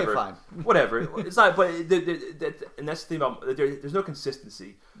 Okay. Whatever. Okay, fine. Whatever. It's not. But and that's the thing about there's no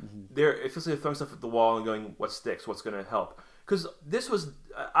consistency. If they're throwing stuff at the wall and going, "What sticks? What's going to help?" Because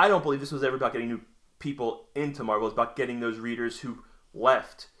I don't believe this was ever about getting new people into Marvel. It's about getting those readers who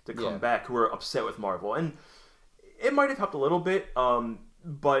left to come back, who are upset with Marvel. And it might have helped a little bit,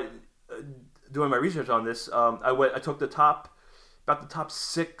 but doing my research on this, I took the top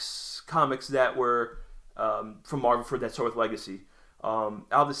 6 comics that were from Marvel for that start with Legacy. Out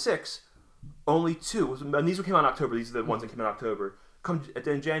of the 6, only 2, and these came out in October, these are the ones that came out in October. Come at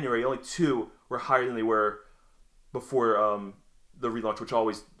the end of January, only 2 were higher than they were before the relaunch, which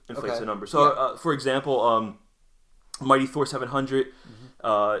always inflates the number. So, for example, Mighty Thor 700,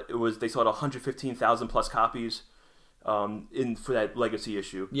 they sold 115,000 plus copies for that Legacy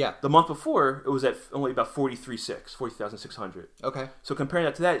issue. Yeah. The month before, it was at only about 40,600. Okay. So comparing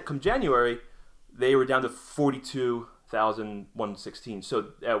that to that, come January, they were down to 42,116. So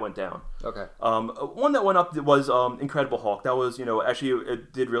that went down. Okay. One that went up was Incredible Hulk. That was, actually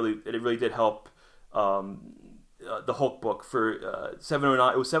it really did help the Hulk book for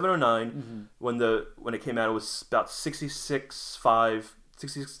 709. It was 709 when it came out. It was about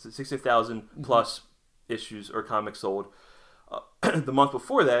 60,000 plus issues or comics sold. The month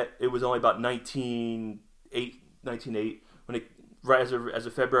before that, it was only about 19.8. When it as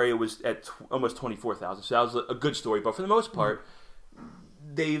of February, it was at almost 24,000. So that was a good story. But for the most part,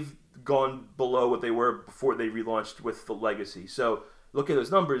 they've gone below what they were before they relaunched with the Legacy. So look at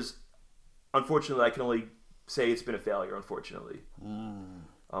those numbers. Unfortunately, I can only say it's been a failure. Unfortunately,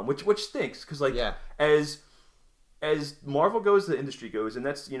 which stinks because as Marvel goes, the industry goes, and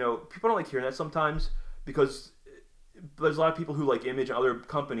that's people don't like hearing that sometimes because there's a lot of people who like Image and other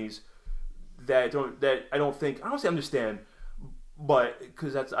companies that I don't say understand, but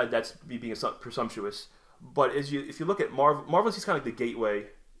because that's me being presumptuous. But if you look at Marvel is kind of like the gateway.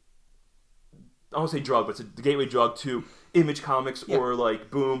 I don't say drug, but it's the gateway drug to Image Comics or like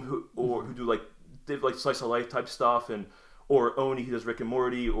Boom, who do like slice of life type stuff, or Oni who does Rick and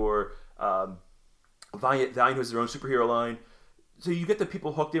Morty, or Valiant who has their own superhero line. So you get the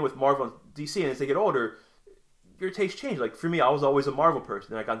people hooked in with Marvel and DC, and as they get older, your taste change. Like for me, I was always a Marvel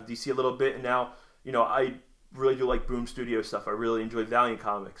person, and I got to DC a little bit, and now I really do like Boom Studio stuff. I really enjoy Valiant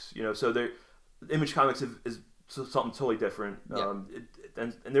Comics. So Image Comics is something totally different. Yeah.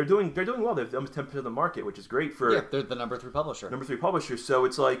 And they're doing well. They're almost 10% of the market, which is great for they're the number 3 publisher. So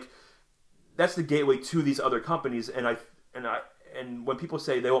it's like that's the gateway to these other companies. And when people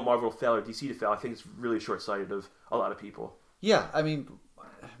say they want Marvel to fail or DC to fail, I think it's really short-sighted of a lot of people. Yeah, I mean,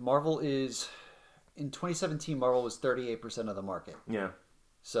 Marvel is in 2017. Marvel was 38% of the market. Yeah.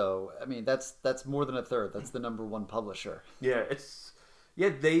 So I mean, that's more than a third. That's the number 1 publisher. Yeah, that's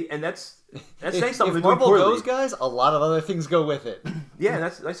saying If something. Marvel goes, guys, a lot of other things go with it. Yeah,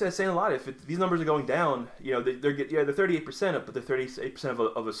 that's saying a lot. If these numbers are going down, they're 38% up, but they're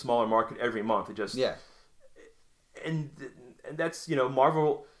 38% of a smaller market every month. It just and that's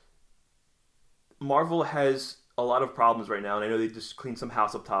Marvel has a lot of problems right now, and I know they just cleaned some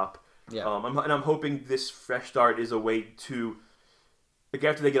house up top. Yeah, I'm hoping this fresh start is a way to, like,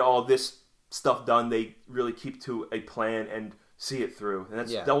 after they get all this stuff done, they really keep to a plan and see it through. And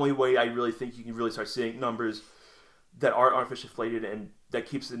that's the only way I really think you can really start seeing numbers that aren't artificially inflated and that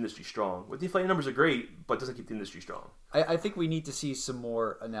keeps the industry strong. With the inflated numbers are great, but doesn't keep the industry strong. I think we need to see some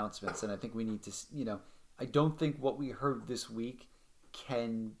more announcements, and I think we need to, I don't think what we heard this week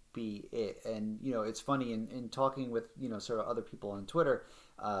can be it. And, it's funny in talking with, sort of other people on Twitter,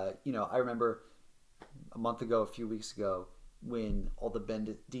 I remember a few weeks ago, when all the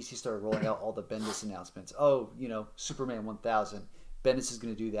DC started rolling out all the Bendis announcements. Oh, Superman 1000. Bendis is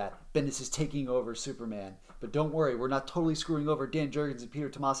going to do that. Bendis is taking over Superman. But don't worry, we're not totally screwing over Dan Jurgens and Peter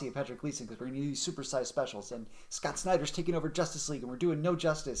Tomasi and Patrick Gleason because we're going to do these supersized specials. And Scott Snyder's taking over Justice League and we're doing No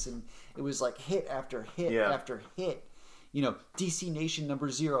Justice. And it was like hit after hit after hit. DC Nation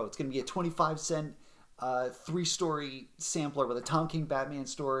 #0. It's going to be a 25-cent 3-story sampler with a Tom King Batman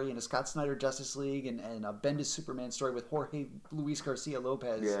story and a Scott Snyder Justice League and a Bendis Superman story with Jorge Luis Garcia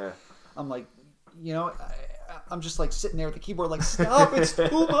Lopez. Yeah. I'm like, I'm just like sitting there at the keyboard like, stop, it's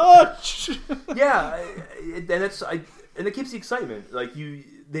too much. Yeah, and it keeps the excitement. Like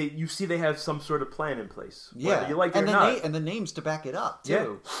you see they have some sort of plan in place. Yeah, you like it or not. And the names to back it up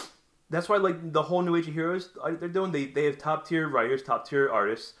too. Yeah. That's why like the whole New Age of Heroes they're doing. They have top tier writers, top tier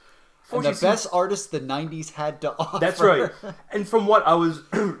artists. And the best artists the 90s had to offer. That's right. And from what I was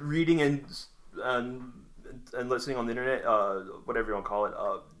reading and listening on the internet, whatever you want to call it,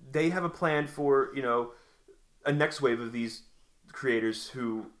 they have a plan for, a next wave of these creators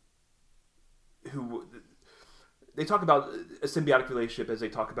who they talk about a symbiotic relationship as they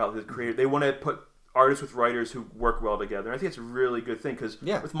talk about the creator. They want to put artists with writers who work well together. And I think it's a really good thing because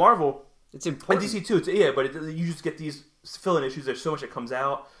with Marvel, it's important. And DC too, but you just get these fill-in issues. There's so much that comes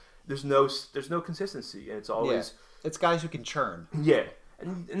out. There's no consistency, and it's always it's guys who can churn. Yeah,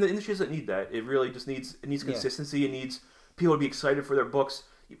 and the industry doesn't need that. It really just needs consistency. It needs people to be excited for their books,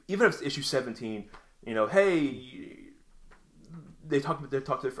 even if it's issue 17. Hey, talking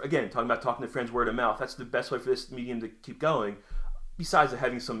about talking to friends word of mouth. That's the best way for this medium to keep going. Besides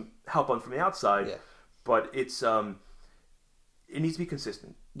having some help from the outside, but it's it needs to be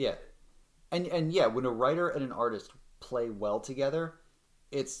consistent. Yeah, and when a writer and an artist play well together,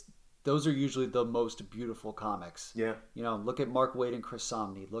 those are usually the most beautiful comics. Yeah. Look at Mark Waid and Chris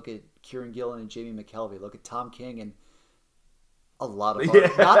Samnee. Look at Kieran Gillen and Jamie McKelvey. Look at Tom King and a lot of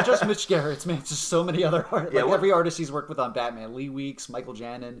art. Not just Mitch Gerrits, man. It's just so many other artists. Yeah, like every artist he's worked with on Batman. Lee Weeks, Michael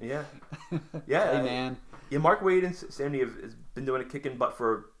Janin. Yeah. Hey, man. Yeah, Mark Waid and Sam Neill has been doing a kicking butt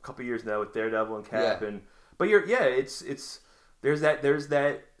for a couple years now with Daredevil and Cap. Yeah. It's there's that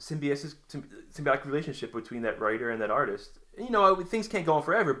symbiotic relationship between that writer and that artist. You know, things can't go on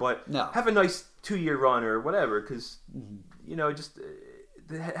forever, but have a nice 2-year run or whatever, because you know, just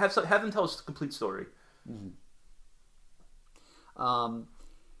have them tell us a complete story. One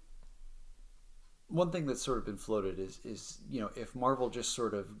thing that's sort of been floated is you know, if Marvel just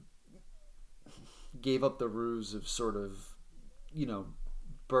sort of gave up the ruse of sort of, you know,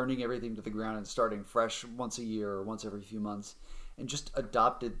 burning everything to the ground and starting fresh once a year or once every few months, and just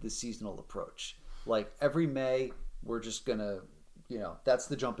adopted the seasonal approach. Like every May, we're just gonna, you know, that's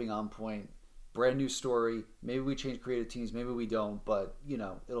the jumping on point. Brand new story. Maybe we change creative teams, maybe we don't, but you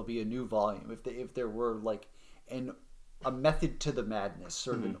know, it'll be a new volume. If there were like a method to the madness,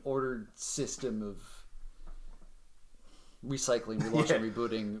 sort of an ordered system of recycling, relaunching,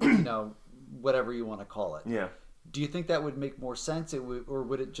 rebooting, you know, whatever you want to call it. Yeah. Do you think that would make more sense, or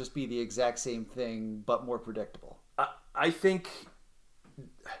would it just be the exact same thing but more predictable? I think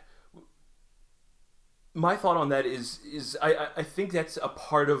my thought on that is I think that's a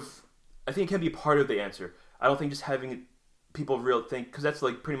part of. I think it can be part of the answer. I don't think just having people real think, because that's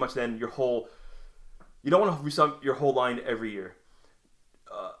like pretty much then your whole. You don't want to reset your whole line every year.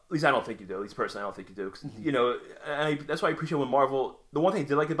 At least I don't think you do. At least personally, I don't think you do. 'Cause, you know, that's why I appreciate when Marvel. The one thing I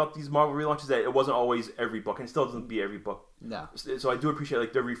did like about these Marvel relaunches is that it wasn't always every book, and it still doesn't be every book. No. So I do appreciate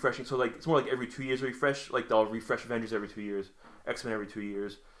like they're refreshing. So like it's more like every 2 years refresh. Like they'll refresh Avengers every 2 years, X-Men every 2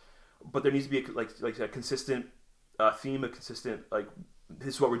 years. But there needs to be like a consistent theme, a consistent like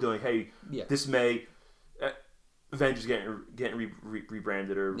this is what we're doing. Hey, this May. Avengers getting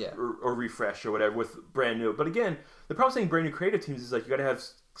rebranded or refreshed or whatever with brand new. But again, the problem with saying brand new creative teams is like you got to have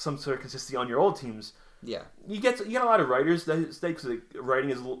some sort of consistency on your old teams. Yeah, you get a lot of writers that stay because like, writing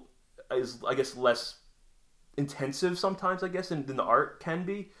is I guess less intensive sometimes, I guess, than the art can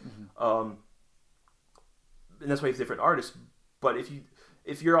be. And that's why you have different artists. But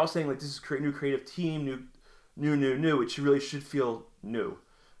if you're all saying like this is new creative team, new, it really should feel new.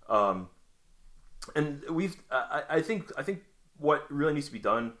 And I think what really needs to be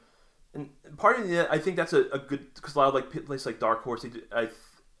done, and part of it, I think that's a good, because a lot of like places like Dark Horse,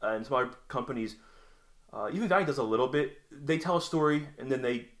 and some other companies, even Valiant does a little bit. They tell a story, and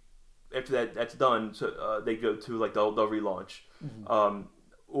then after that's done, so they go to like they'll relaunch,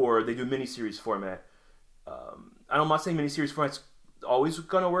 or they do a miniseries format. I'm not saying miniseries format's always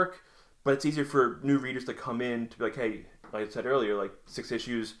gonna work, but it's easier for new readers to come in to be like, hey, like I said earlier, like 6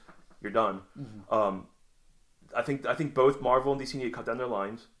 issues. You're done. I think both Marvel and DC need to cut down their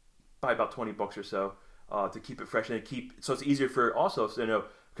lines by about 20 books or so to keep it fresh and so it's easier for also, so, you know,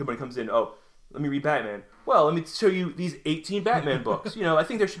 when it comes in, oh, let me read Batman. Well, let me show you these 18 Batman books. You know, I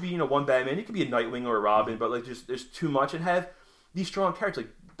think there should be, you know, one Batman. It could be a Nightwing or a Robin, but like just there's too much, and have these strong characters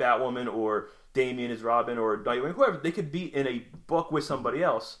like Batwoman or Damian as Robin or Nightwing, whoever. They could be in a book with somebody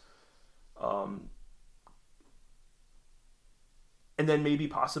else. And then maybe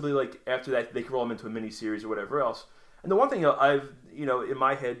possibly like after that they could roll them into a mini series or whatever else. And the one thing I've, you know, in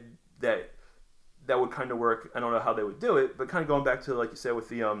my head that would kind of work. I don't know how they would do it, but kind of going back to like you said with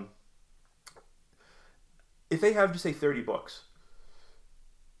the if they have just say 30 books,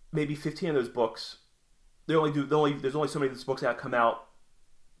 maybe 15 of those books there's only so many of those books that come out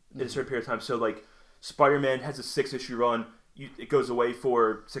in a certain period of time. So like Spider-Man has a 6-issue run, it goes away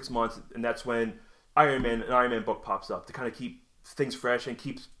for 6 months, and that's when an Iron Man book pops up to kind of keep things fresh and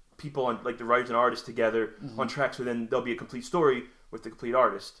keeps people on, like the writers and artists together on track, so then there'll be a complete story with the complete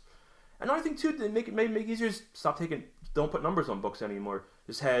artist. And another thing too, to make it easier, is don't put numbers on books anymore.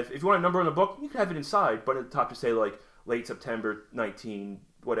 Just have, if you want a number on a book, you can have it inside, but at the top just say like late September 19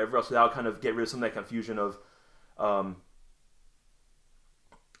 whatever else. So that'll kind of get rid of some of that confusion of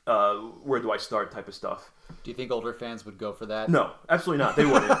where do I start type of stuff. Do you think older fans would go for that? No, absolutely not. They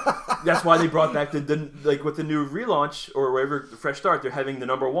wouldn't. That's why they brought back the like with the new relaunch or whatever, the fresh start. They're having the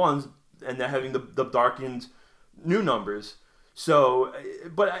number ones and they're having the darkened new numbers. So,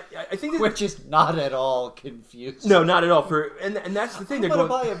 but I think that, which is not at all confusing. No, not at all. And that's the thing. I'm going to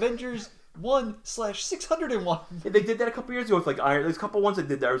buy Avengers 1/601. They did that a couple years ago with like Iron. There's a couple ones that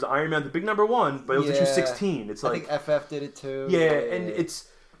did that. There was Iron Man, the big number 1, but it was issue 16. It's like I think FF did it too. Yeah, and it's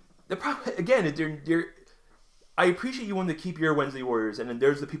the problem again. They're I appreciate you wanting to keep your Wednesday Warriors, and then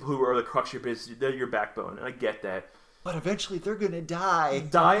there's the people who are the crux of your business. They're your backbone, and I get that. But eventually, they're gonna die.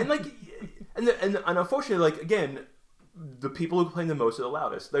 And like, and unfortunately, like again, the people who complain the most are the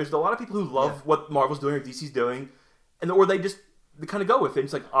loudest. There's a lot of people who love what Marvel's doing or DC's doing, or they they kind of go with it.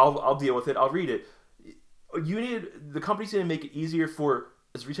 It's like I'll deal with it. I'll read it. The company's going to make it easier for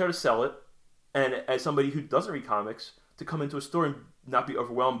as a retailer to sell it, and as somebody who doesn't read comics to come into a store and not be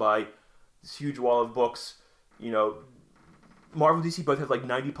overwhelmed by this huge wall of books. Marvel DC both have like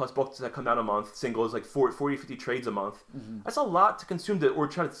 90 plus books that come out a month. Singles like 40, 50 trades a month. Mm-hmm. That's a lot to consume or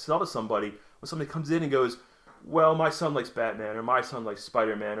try to sell to somebody when somebody comes in and goes, well, my son likes Batman, or my son likes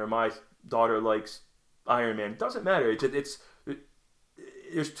Spider-Man, or my daughter likes Iron Man. It doesn't matter.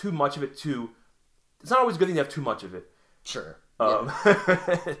 There's too much of it it's not always a good thing to have too much of it. Sure.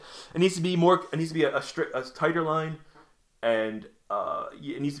 It needs to be more. It needs to be a tighter line, and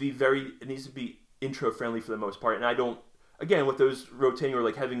it needs to be intro friendly for the most part. And I don't. Again, with those rotating or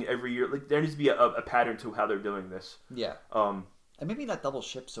like having every year, like there needs to be a pattern to how they're doing this. Yeah. And maybe not double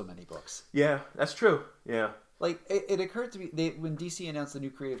ship so many books. Yeah, that's true. Yeah. Like it occurred to me when DC announced the new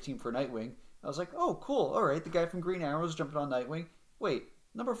creative team for Nightwing, I was like, oh, cool. All right, the guy from Green Arrow is jumping on Nightwing. Wait,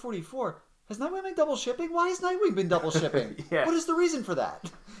 number 44. Has Nightwing been double shipping? Why has Nightwing been double shipping? Yeah. What is the reason for that?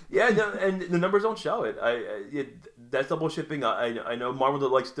 Yeah, no, and the numbers don't show it. That's double shipping. I know Marvel that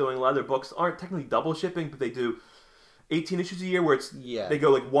likes doing a lot of their books aren't technically double shipping, but they do 18 issues a year where they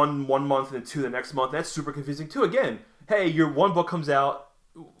go like one month and then 2 the next month. That's super confusing too. Again, hey, your one book comes out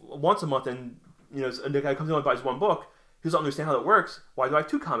once a month, and the guy comes in and buys one book. He doesn't understand how that works. Why do I have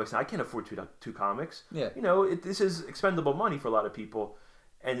 2 comics now? I can't afford two comics. Yeah. This is expendable money for a lot of people.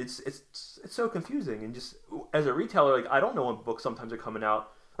 And it's so confusing, and just as a retailer, like I don't know when books sometimes are coming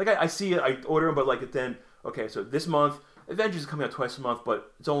out. Like I see it, I order them, but like then okay, so this month Avengers is coming out twice a month,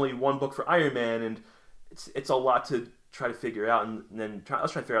 but it's only one book for Iron Man, and it's a lot to try to figure out, and then I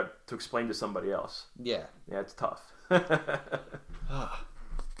was trying to figure out to explain to somebody else. Yeah, it's tough.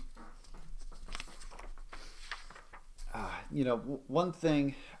 One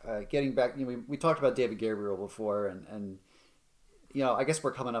thing, getting back, we talked about David Gabriel before, and. I guess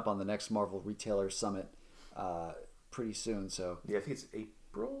we're coming up on the next Marvel Retailer Summit pretty soon. So yeah, I think it's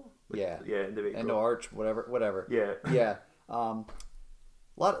April. Yeah, end of April. End of March, whatever. Yeah, yeah.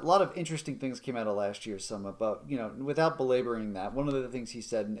 Lot of interesting things came out of last year's Summit, but without belaboring that, one of the things he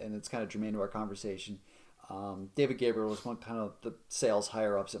said, and it's kind of germane to our conversation. David Gabriel was one kind of the sales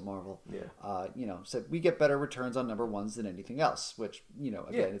higher ups at Marvel. Yeah. Said we get better returns on number ones than anything else, which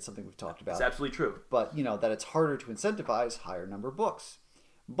again it's something we've talked about. It's absolutely true. But that it's harder to incentivize higher number books.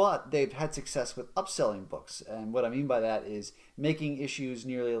 But they've had success with upselling books, and what I mean by that is making issues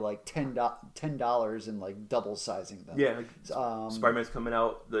nearly like $10 and like double sizing them. Yeah. Spider-Man's coming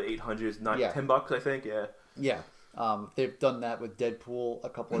out, the 800s, $10, I think. Yeah. Yeah. They've done that with Deadpool a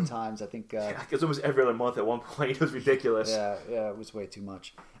couple of times. I think it was almost every other month at one point. It was ridiculous. Yeah, it was way too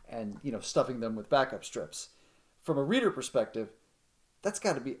much. And stuffing them with backup strips. From a reader perspective, that's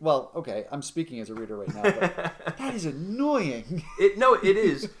got to be okay. I'm speaking as a reader right now, but that is annoying. It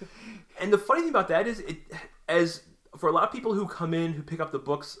is. And the funny thing about that is, as for a lot of people who come in who pick up the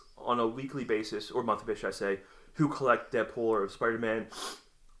books on a weekly basis or monthly basis, I say, who collect Deadpool or Spider-Man.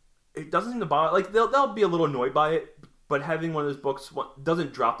 It doesn't seem to bother. Like they'll be a little annoyed by it, but having one of those books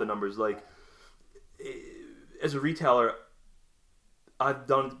doesn't drop the numbers. Like as a retailer, I've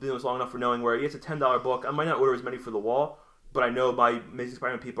done this long enough for knowing where it's a $10 book. I might not order as many for the wall, but I know my Amazing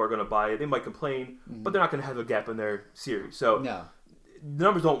Spider-Man people are going to buy it. They might complain, but they're not going to have a gap in their series. So no. The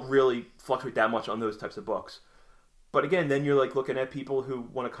numbers don't really fluctuate that much on those types of books. But again, then you're like looking at people who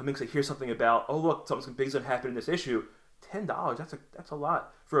want to come in and say, here's something about, oh look, something big's going to happen in this issue. $10, that's a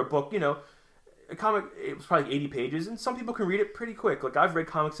lot for a book. A comic, it was probably 80 pages, and some people can read it pretty quick. Like I've read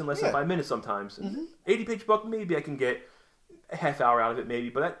comics in less than 5 minutes sometimes. 80-page book, maybe I can get a half hour out of it, maybe,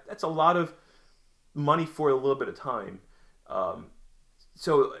 but that's a lot of money for a little bit of time. And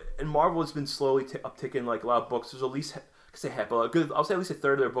Marvel has been slowly upticking like a lot of books. There's at least, I'll say at least a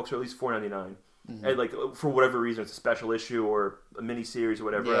third of their books are at least $4.99, and like for whatever reason, it's a special issue or a mini series or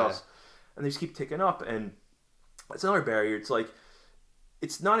whatever else, and they just keep ticking up. And it's another barrier. It's like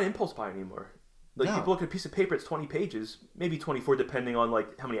it's not an impulse buy anymore. Like people look at a piece of paper, it's 20 pages, maybe 24, depending on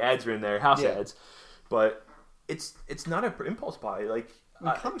like how many ads are in there, house ads. But it's not an impulse buy. Like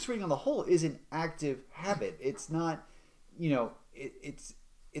comics reading on the whole is an active habit. It's not, it's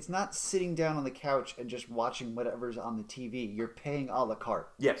not sitting down on the couch and just watching whatever's on the TV. You're paying a la carte.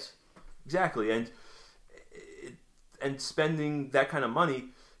 Yes, exactly, and spending that kind of money,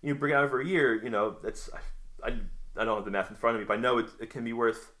 bring it out over a year. That's I don't have the math in front of me, but I know it can be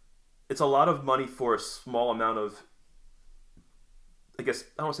worth. It's a lot of money for a small amount of, I guess, I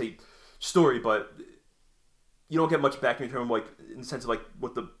don't want to say story, but you don't get much back in terms of like, in the sense of like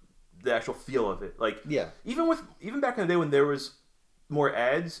what the actual feel of it. Like, even back in the day when there was more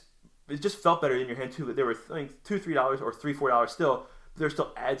ads, it just felt better in your hand too. There were I think $2-3 or $3-4 still. But there's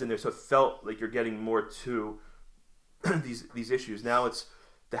still ads in there, so it felt like you're getting more to these issues. Now it's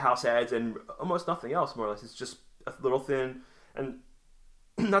the house ads and almost nothing else, more or less. It's just a little thin, and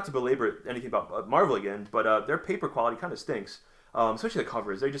not to belabor anything about Marvel again, but their paper quality kind of stinks, especially the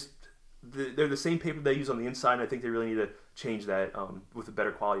covers. They're the same paper they use on the inside, and I think they really need to change that with a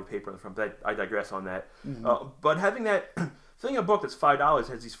better quality of paper on the front. But I digress on that. Mm-hmm. But having that filling a book that's $5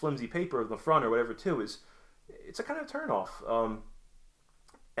 has these flimsy paper on the front or whatever too it's a kind of turnoff.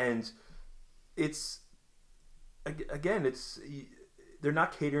 And it's again, they're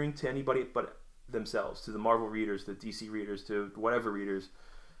not catering to anybody but themselves, to the Marvel readers, the DC readers, to whatever readers.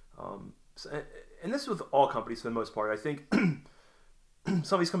 And this is with all companies for the most part. I think some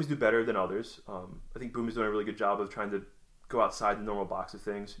of these companies do better than others. I think Boom is doing a really good job of trying to go outside the normal box of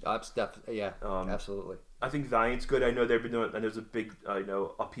things. Absolutely. I think Valiant's good. I know they've been doing, and there's a big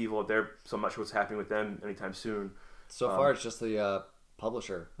upheaval there, so I'm not sure what's happening with them anytime soon. So far, it's just the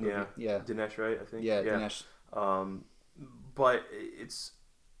publisher. Yeah. Dinesh, right? I think. Yeah. Dinesh. But it's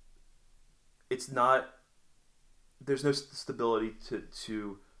not. There's no stability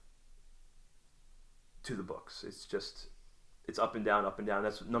to the books. It's up and down, up and down.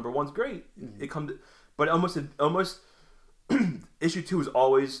 That's number one's great. Mm-hmm. It comes, but almost issue 2 is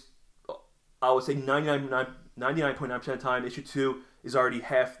always, I would say 99.9% of the time, issue 2 is already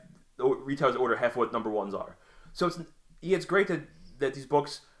half. Retailers order half what number ones are. So it's great that these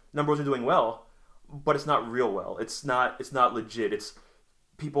books number ones are doing well, but it's not real well. It's not legit. It's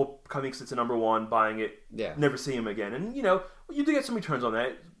people coming because it's a number one, buying it, never seeing them again. And you do get some returns on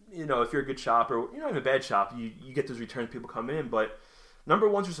that. If you're a good shop or you're not even a bad shop, you get those returns, people come in. But number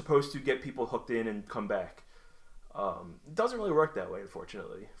ones are supposed to get people hooked in and come back. It doesn't really work that way,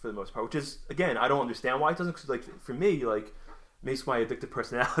 unfortunately, for the most part. Which is, again, I don't understand why it doesn't. Because, for me, makes my addictive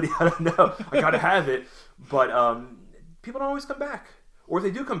personality. I don't know. I gotta have it, but people don't always come back. Or if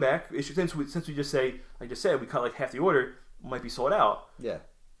they do come back, since we just say, like I just said, we cut half the order, might be sold out. Yeah.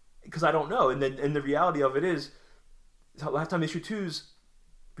 Because I don't know, and the reality of it is, lifetime issue 2s,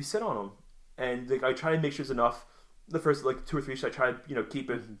 we sit on them, and I try to make sure it's enough. The first 2 or 3 issues, I try to keep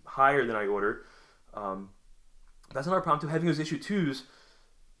it higher than I order. That's another problem too. Having those issue 2s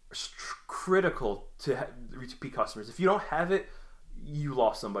is critical to repeat customers. If you don't have it, you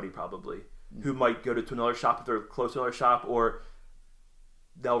lost somebody probably who might go to another shop if they're close to another shop, or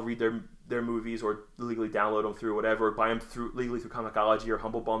they'll read their movies or legally download them through whatever, or buy them legally through Comixology or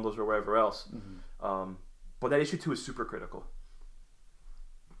Humble Bundles or wherever else. Mm-hmm. But that issue 2 is super critical.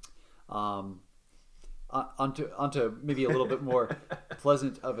 Onto maybe a little bit more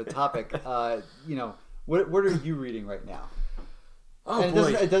pleasant of a topic. What are you reading right now? Oh, and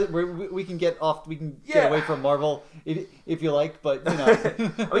boy. It doesn't, we can get off. We can get away from Marvel if you like, but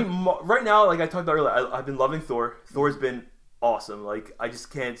I mean, right now, like I talked about earlier, I've been loving Thor. Thor's been awesome. I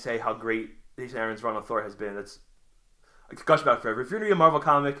just can't say how great Jason Aaron's run on Thor has been. I could gush about it forever. If you're gonna read a Marvel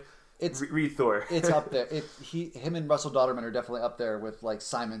comic, read Thor. It's up there. Him and Russell Dauterman are definitely up there with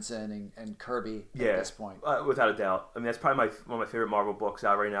Simonson and Kirby at this point. Without a doubt. I mean, that's probably one of my favorite Marvel books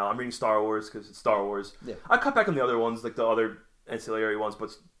out right now. I'm reading Star Wars because it's Star Wars. Yeah. I cut back on the other ones, the other ancillary ones,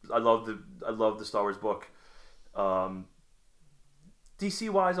 but I love the Star Wars book. DC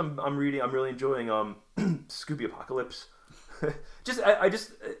wise, I'm really enjoying Scooby Apocalypse.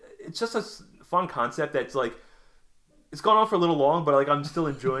 It's just a fun concept that's it's gone on for a little long, but I'm still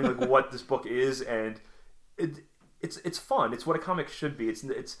enjoying what this book is, and it's fun. It's what a comic should be. It's a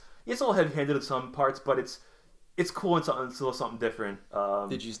little heavy-handed in some parts, but it's cool and it's a little something different.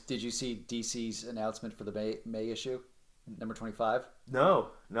 Did you see DC's announcement for the May issue, number 25?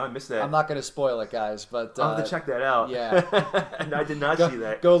 No, I missed that. I'm not going to spoil it, guys, but I'll have to check that out. Yeah, I did not see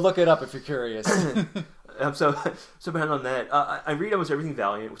that. Go look it up if you're curious. I'm so behind on that. I read almost everything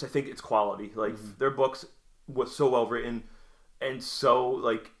Valiant, which I think it's quality. Their books was so well written, and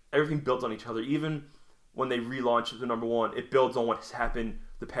so everything built on each other. Even when they relaunched the number one, it builds on what has happened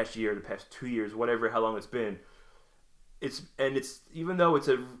the past year, the past 2 years, whatever, how long it's been. It's even though it's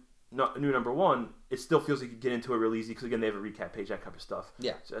a new number one, it still feels like you get into it real easy because again they have a recap page, that type of stuff.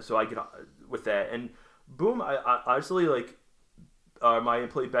 Yeah. So I get with that, and Boom. I honestly my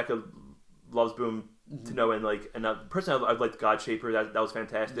employee Becca loves Boom to know, and personally I liked God Shaper. That was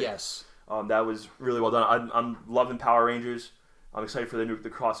fantastic. Yes. That was really well done. I'm loving Power Rangers. I'm excited for the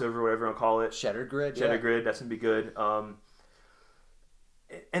crossover, whatever you want to call it. Shattered Grid. Grid. That's gonna be good. An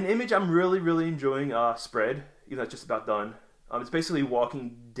Image I'm really, really enjoying. Spread, even though it's just about done. It's basically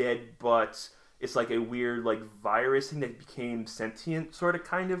Walking Dead, but it's a weird virus thing that became sentient, sort of,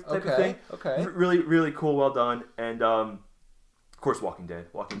 kind of type of thing. Okay. Really, really cool. Well done. And course, Walking Dead.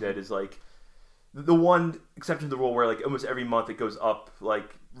 Walking Dead is like the one exception to the rule where like almost every month it goes up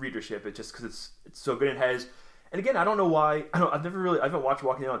like readership. It's just because it's so good. It has, and again, I don't know why. I haven't watched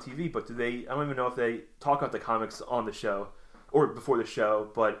Walking Dead on TV, but I don't even know if they talk about the comics on the show or before the show,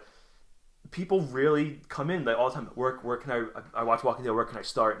 but people really come in like all the time. Where can I watch Walking Dead? Where can I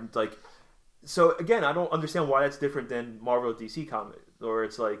start? And like, so again, I don't understand why that's different than Marvel DC comics, or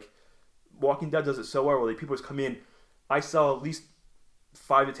it's like Walking Dead does it so well. Where like, people just come in. I sell at least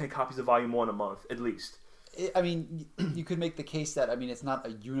 5 to 10 copies of Volume 1 a month, at least. I mean, you could make the case that it's not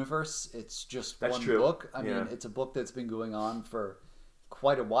a universe; it's just that's one true. book. I mean, it's a book that's been going on for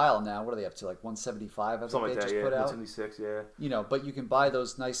quite a while now. What are they up to? Like 175? I think they just put out. 176, yeah. You know, but you can buy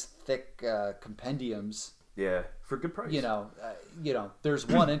those nice thick compendiums. Yeah, for a good price. You know, there's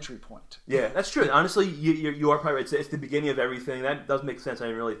one entry point. Yeah, that's true. Honestly, you are probably right. It's the beginning of everything. That does make sense. I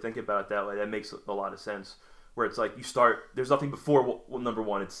didn't really think about it that way. That makes a lot of sense. Where it's like you start. There's nothing before number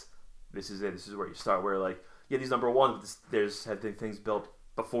one. This is it. This is where you start. Where like these number ones. There's have been things built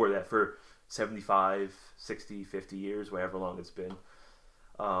before that for 75, 60, 50 years, whatever long it's been.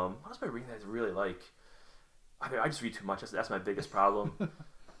 What else am I reading that I really like? I just read too much. That's my biggest problem.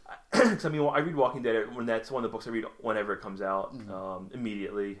 Because I mean, I read Walking Dead when that's one of the books I read whenever it comes out,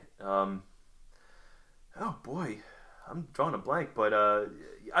 immediately. Oh boy, I'm drawing a blank. But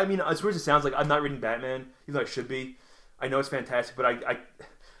I mean, as weird as it sounds, like I'm not reading Batman, even though I should be. I know it's fantastic, but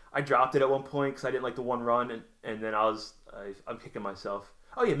I dropped it at one point because I didn't like the one run, and then I'm kicking myself.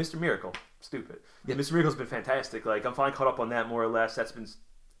 Oh yeah, Mr. Miracle, stupid. Yeah, Mr. Miracle's been fantastic. Like I'm finally caught up on that more or less. That's been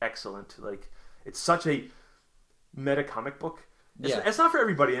excellent. Like it's such a meta comic book. It's not for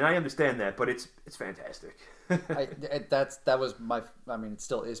everybody, and I understand that, but it's fantastic. That was my. I mean, it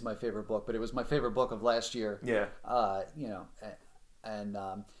still is my favorite book, but it was my favorite book of last year. Yeah.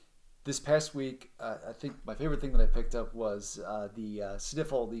 This past week, I think my favorite thing that I picked up was the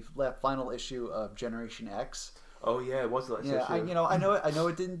Sniffle, the final issue of Generation X. Oh yeah, it was the last issue. I know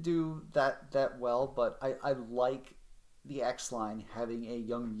it didn't do that well, but I like the X line having a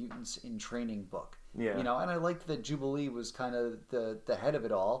Young Mutants in Training book. Yeah. And I liked that Jubilee was kind of the head of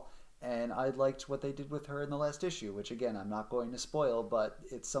it all, and I liked what they did with her in the last issue, which again I'm not going to spoil, but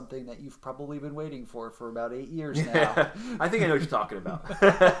it's something that you've probably been waiting for about 8 years now. I think I know what you're talking about.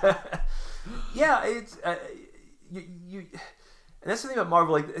 Yeah, it's you, and that's the thing about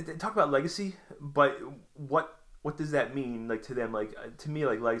Marvel. Like they talk about legacy, but what does that mean? Like to them, like to me,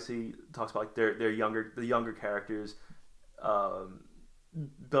 like legacy talks about like the younger characters,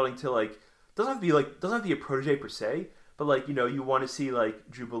 building to like. Doesn't have to be a protege per se, but like you want to see like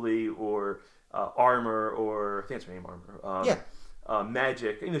Jubilee or Armor or I think it's her name Armor.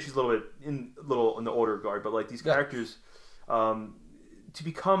 Magic. She's a little bit in the older guard, but like these characters to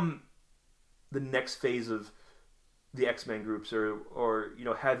become the next phase of the X-Men groups or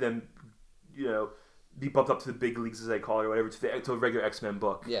have them be bumped up to the big leagues as they call it or whatever to a regular X-Men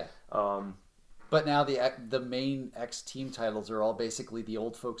book. Yeah. But now the main X team titles are all basically the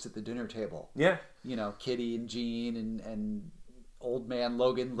old folks at the dinner table. Yeah. Kitty and Jean and old man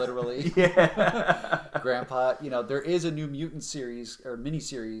Logan, literally. Yeah. Grandpa. There is a new mutant series or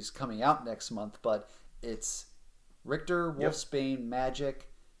miniseries coming out next month, but it's Richter, Wolfsbane, Magic,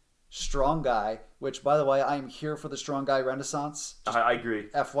 Strong Guy, which, by the way, I'm here for the Strong Guy Renaissance. I agree.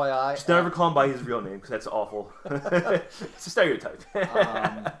 FYI. Just never call him by his real name because that's awful. It's a stereotype.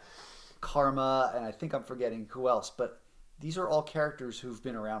 Karma, and I think I'm forgetting who else, but these are all characters who've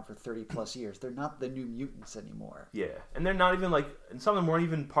been around for 30 plus years. They're not the New Mutants anymore. Yeah, and they're not even and some of them weren't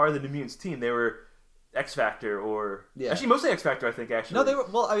even part of the New Mutants team. They were X Factor or actually mostly X Factor. I think actually. No, they were.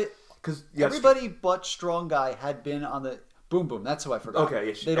 Well, because everybody but Strong Guy had been on the Boom Boom. That's who I forgot. Okay,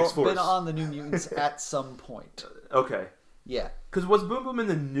 yeah, they'd all been on the New Mutants at some point. Okay. Yeah. Because was Boom Boom in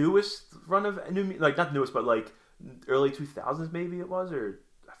the newest run of not newest, but like early 2000s maybe it was, or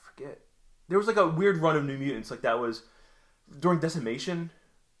I forget. There was like a weird run of New Mutants, like that was during Decimation.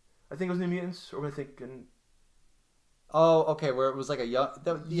 I think it was New Mutants, or am I thinking? Oh, okay, where it was like a young,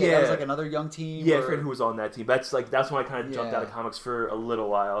 that was like another young team. Yeah, I forget who was on that team. That's when I kind of jumped out of comics for a little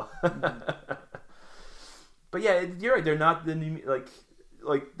while. But yeah, you're right. They're not the new like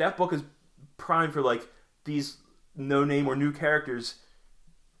that book is primed for like these no name or new characters.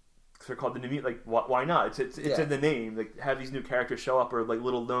 They're called the new like why not? It's in the name. Like have these new characters show up or like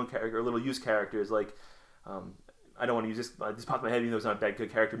little known character or little used characters. Like I don't want to use this. This popped in my head. Even though it's not a bad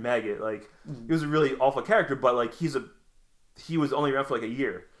good character, Maggot. Like he was a really awful character, but like he was only around for like a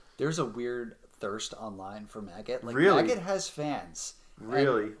year. There's a weird thirst online for Maggot. Like really? Maggot has fans.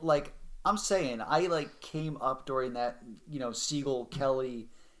 Really? And, like I'm saying, I like came up during that Siegel Kelly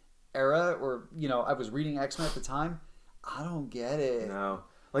era, or I was reading X-Men at the time. I don't get it. No.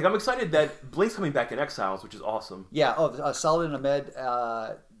 Like, I'm excited that Blake's coming back in Exiles, which is awesome. Yeah. Oh, Saladin Ahmed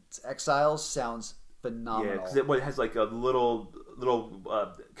Exiles sounds phenomenal. Yeah, because it has like a little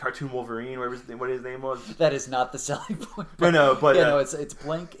cartoon Wolverine, what his name was. That is not the selling point. No, but yeah, no, it's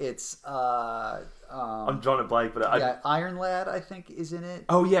Blink. It's I'm drawing a blank, but Iron Lad, I think, is in it.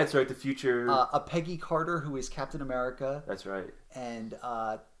 Oh yeah, that's right. The future. A Peggy Carter, who is Captain America. That's right. And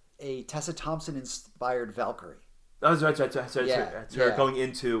a Tessa Thompson inspired Valkyrie. That's right. That's her going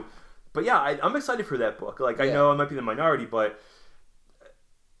into. But yeah, I'm excited for that book. Like, I know I might be the minority, but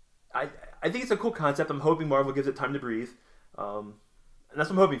I think it's a cool concept. I'm hoping Marvel gives it time to breathe. And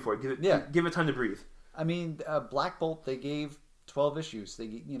that's what I'm hoping for. Give it time to breathe. I mean, Black Bolt, they gave 12 issues.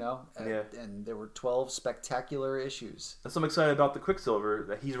 And there were 12 spectacular issues. That's what I'm excited about the Quicksilver,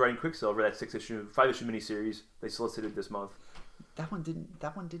 that he's writing Quicksilver, that 5-issue miniseries they solicited this month. That one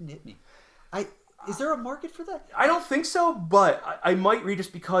didn't hit me. Is there a market for that? I don't think so, but I might read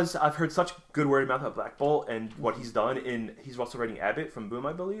just because I've heard such good word of mouth about Black Bolt and what he's done. He's also writing Abbott from Boom,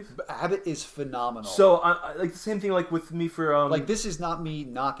 I believe. Abbott is phenomenal. So, like the same thing like with me for... like, this is not me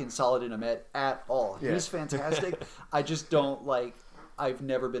knocking Saladin Ahmed at all. Yeah. He's fantastic. I just don't like... I've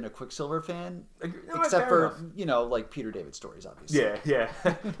never been a Quicksilver fan, except for, like Peter David stories, obviously. Yeah.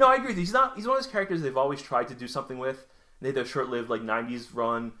 No, I agree. He's one of those characters they've always tried to do something with. They had their short-lived, like, 90s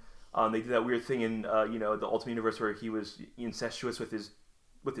run. They did that weird thing in, the Ultimate Universe where he was incestuous with his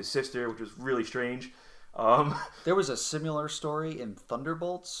sister, which was really strange. There was a similar story in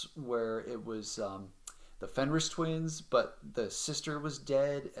Thunderbolts where it was the Fenris twins, but the sister was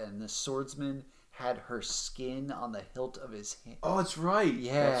dead, and the swordsman had her skin on the hilt of his hand. Oh, that's right.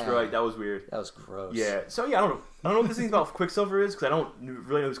 Yeah, that's right. That was weird. That was gross. Yeah. So yeah, I don't know what this thing about Quicksilver is because I don't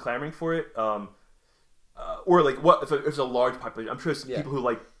really know who's clamoring for it. Or like what if it's a large population? I'm sure it's people who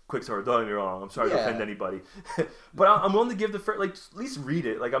like Quicksilver. Don't get me wrong. I'm sorry to offend anybody, but I'm willing to give at least read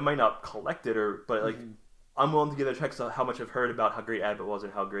it. Like I might not collect it but like I'm willing to give it a check. So how much I've heard about how great Abbott was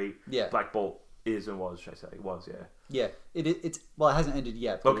and how great Black Bolt is and was. Should I say it was? Yeah. It hasn't ended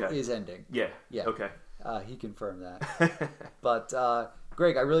yet, but it is ending. Yeah. Okay. He confirmed that. But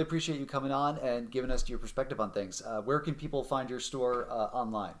Greg, I really appreciate you coming on and giving us your perspective on things. Where can people find your store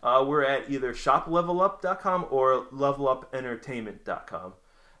online? We're at either shoplevelup.com or levelupentertainment.com.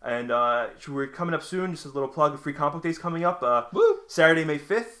 And we're coming up soon. Just a little plug. Free Comic Book Days coming up. Saturday, May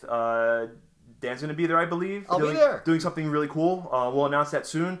 5th. Dan's going to be there, I believe. I'll be there. Doing something really cool. We'll announce that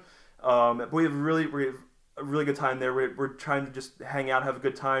soon. But we have a really good time there. We're trying to just hang out, have a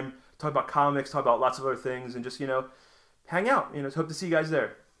good time, talk about comics, talk about lots of other things, and just, hang out. Hope to see you guys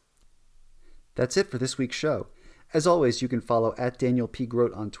there. That's it for this week's show. As always, you can follow at Daniel P.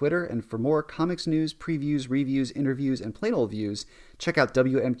 Grote on Twitter, and for more comics news, previews, reviews, interviews, and plain old views, check out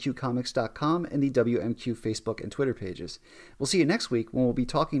WMQcomics.com and the WMQ Facebook and Twitter pages. We'll see you next week when we'll be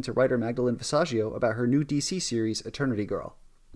talking to writer Magdalene Visaggio about her new DC series, Eternity Girl.